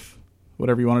yourself with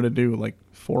whatever you wanted to do, like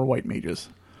 4 white mages.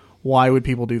 Why would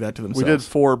people do that to We themselves? did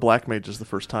 4 black mages the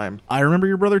first time. I remember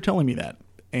your brother telling me that,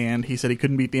 and he said he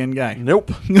couldn't beat the end guy.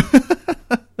 Nope.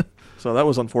 So that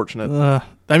was unfortunate.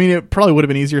 I mean, it probably would have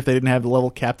been easier if they didn't have the level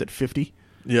capped at 50.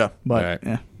 Yeah. But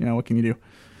Right. what can you do?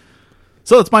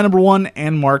 So that's my number 1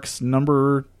 and Mark's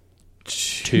number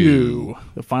 2,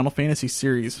 the Final Fantasy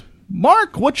series.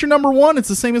 Mark, what's your number 1? It's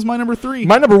the same as my number 3.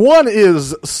 My number 1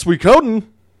 is Suikoden.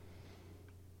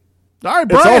 All right,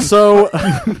 It's Brian. also,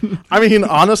 I mean,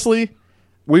 honestly,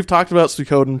 we've talked about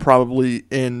Suikoden probably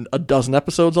in a dozen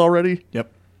episodes already.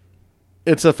 Yep.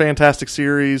 It's a fantastic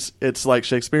series. It's like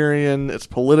Shakespearean. It's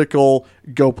political.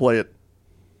 Go play it.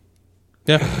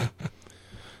 Yeah.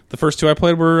 The first two I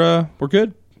played were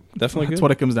good. Definitely That's good.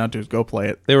 what it comes down to is go play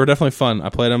it. They were definitely fun. I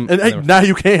played them. And hey, now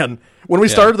you can. When we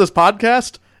started this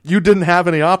podcast, you didn't have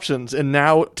any options, and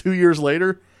now 2 years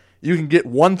later, you can get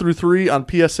 1 through 3 on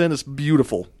PSN. It's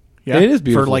beautiful. Yeah, It is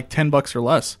beautiful. for like $10 or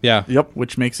less. Yeah. Yep.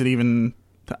 Which makes it even,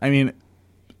 I mean,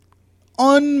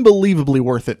 unbelievably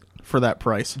worth it for that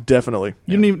price. Definitely.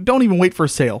 You don't even wait for a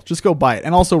sale. Just go buy it,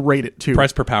 and also rate it too.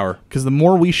 Price per power. Because the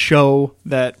more we show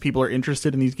that people are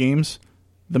interested in these games,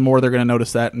 the more they're going to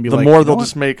notice that and be The like, more "You they'll know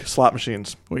just make slot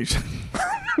machines. what? Wait.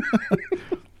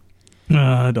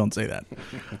 Don't say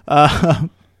that.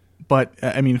 But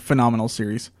I mean, phenomenal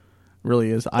series, really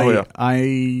is.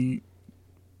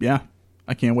 yeah.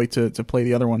 I can't wait to play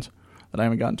the other ones that I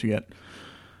haven't gotten to yet.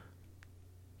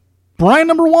 Brian,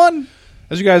 number 1.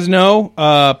 As you guys know,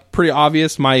 pretty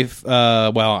obvious. Well,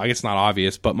 I guess not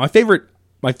obvious, but my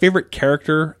favorite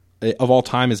character of all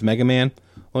time is Mega Man.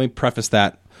 Let me preface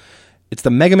that. It's the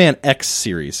Mega Man X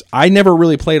series. I never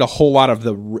really played a whole lot of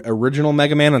the original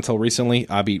Mega Man until recently.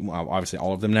 I beat obviously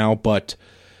all of them now, but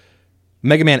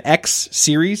Mega Man X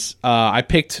series, I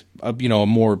picked a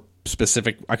more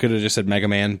specific. I could have just said Mega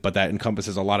Man, but that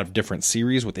encompasses a lot of different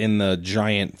series within the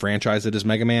giant franchise that is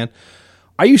Mega Man.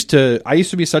 I used to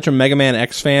be such a Mega Man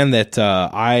X fan that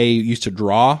I used to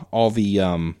draw all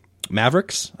the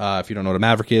Mavericks. If you don't know what a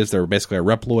Maverick is, they're basically a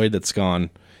Reploid that's gone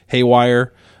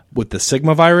haywire with the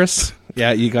Sigma virus.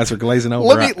 Yeah, you guys are glazing over.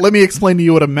 Let me explain to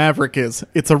you what a Maverick is.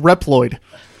 It's a Reploid.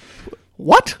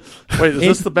 What? Wait, is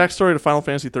this the backstory to Final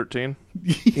Fantasy 13?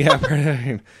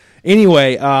 Yeah.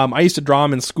 Anyway, I used to draw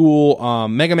them in school.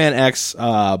 Mega Man X,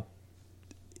 it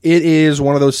is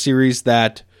one of those series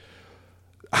that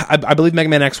I believe Mega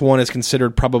Man X1 is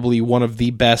considered probably one of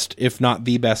the best, if not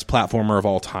the best, platformer of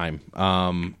all time.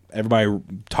 Everybody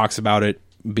talks about it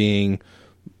being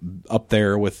up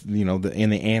there with in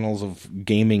the annals of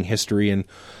gaming history, and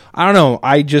I don't know.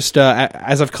 I just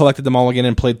as I've collected them all again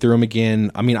and played through them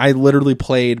again. I mean, I literally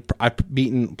played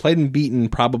and beaten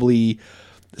probably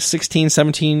 16,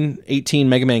 17, 18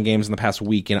 Mega Man games in the past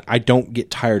week, and I don't get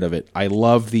tired of it. I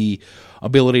love the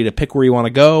ability to pick where you want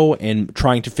to go and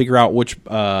trying to figure out which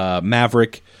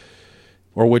Maverick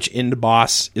or which end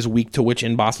boss is weak to which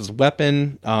end boss's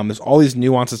weapon. There's all these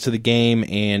nuances to the game,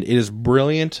 and it is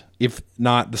brilliant. If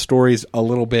not, the story's a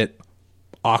little bit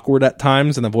awkward at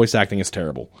times, and the voice acting is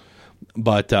terrible.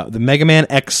 But the Mega Man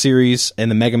X series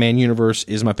and the Mega Man universe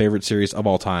is my favorite series of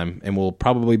all time, and will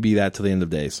probably be that to the end of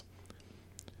days.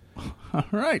 All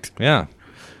right. Yeah.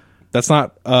 That's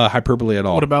not hyperbole at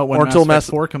all. What about when Or Mass until Effect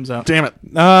 4 comes out? Damn it.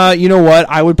 You know what?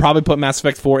 I would probably put Mass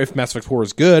Effect 4, if Mass Effect 4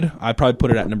 is good, I'd probably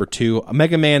put it at number 2.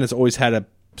 Mega Man has always had a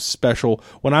special...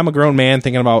 When I'm a grown man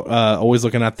thinking about always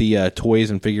looking at the toys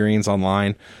and figurines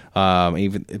online,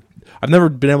 I've never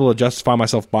been able to justify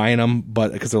myself buying them,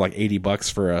 but because they're like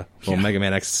 $80 for a little Mega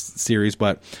Man X series.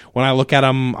 But when I look at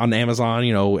them on Amazon,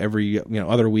 every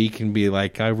other week and be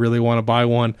like, I really want to buy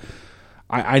one,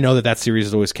 I know that series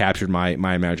has always captured my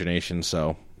imagination.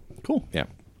 So Cool. yeah.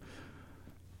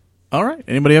 All right.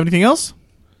 Anybody have anything else?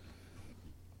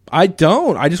 I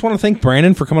don't. I just want to thank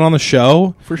Brandon for coming on the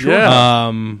show. For sure.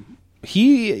 Yeah.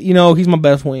 He's my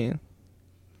best friend.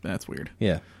 That's weird.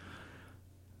 Yeah.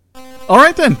 All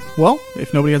right, then. Well,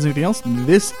 if nobody has anything else,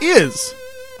 this is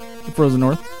The Frozen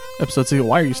North, episode 6.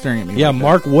 Why are you staring at me? Yeah, like that?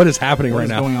 Mark, what is happening What right is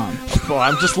now? going on? Well,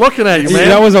 I'm just looking at you, See, man.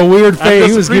 that was a weird I'm face.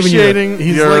 just He was giving you. appreciating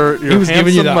he's your He was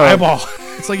giving you the handsome mug.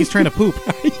 eyeball. It's like he's trying to poop.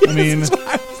 I mean, That's what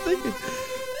I was thinking.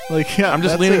 like, yeah, I'm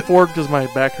just that's leaning it. forward because my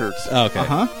back hurts. Oh, okay.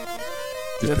 Uh-huh.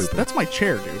 Just pooping. That's my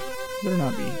chair, dude. Better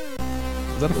not be.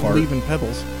 Is that a fart? Leaving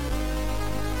pebbles.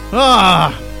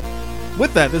 Ah!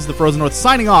 With that, this is The Frozen North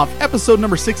signing off, episode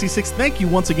number 66. Thank you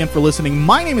once again for listening.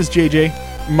 My name is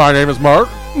JJ. My name is Mark.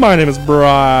 My name is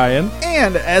Brian.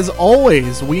 And as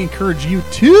always, we encourage you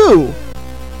to...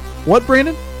 What,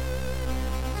 Brandon?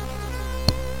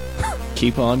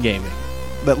 Keep on gaming.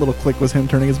 That little click was him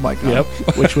turning his mic on. Yep.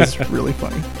 Which was really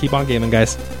funny. Keep on gaming,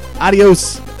 guys.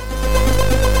 Adios.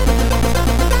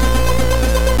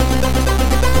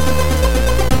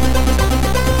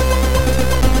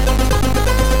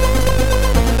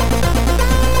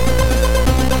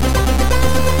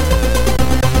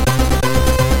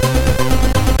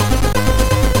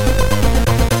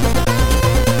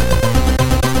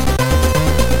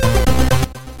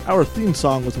 Our theme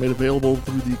song was made available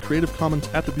through the Creative Commons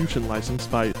Attribution license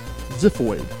by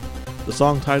Ziphoid. The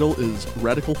song title is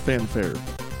Radical Fanfare.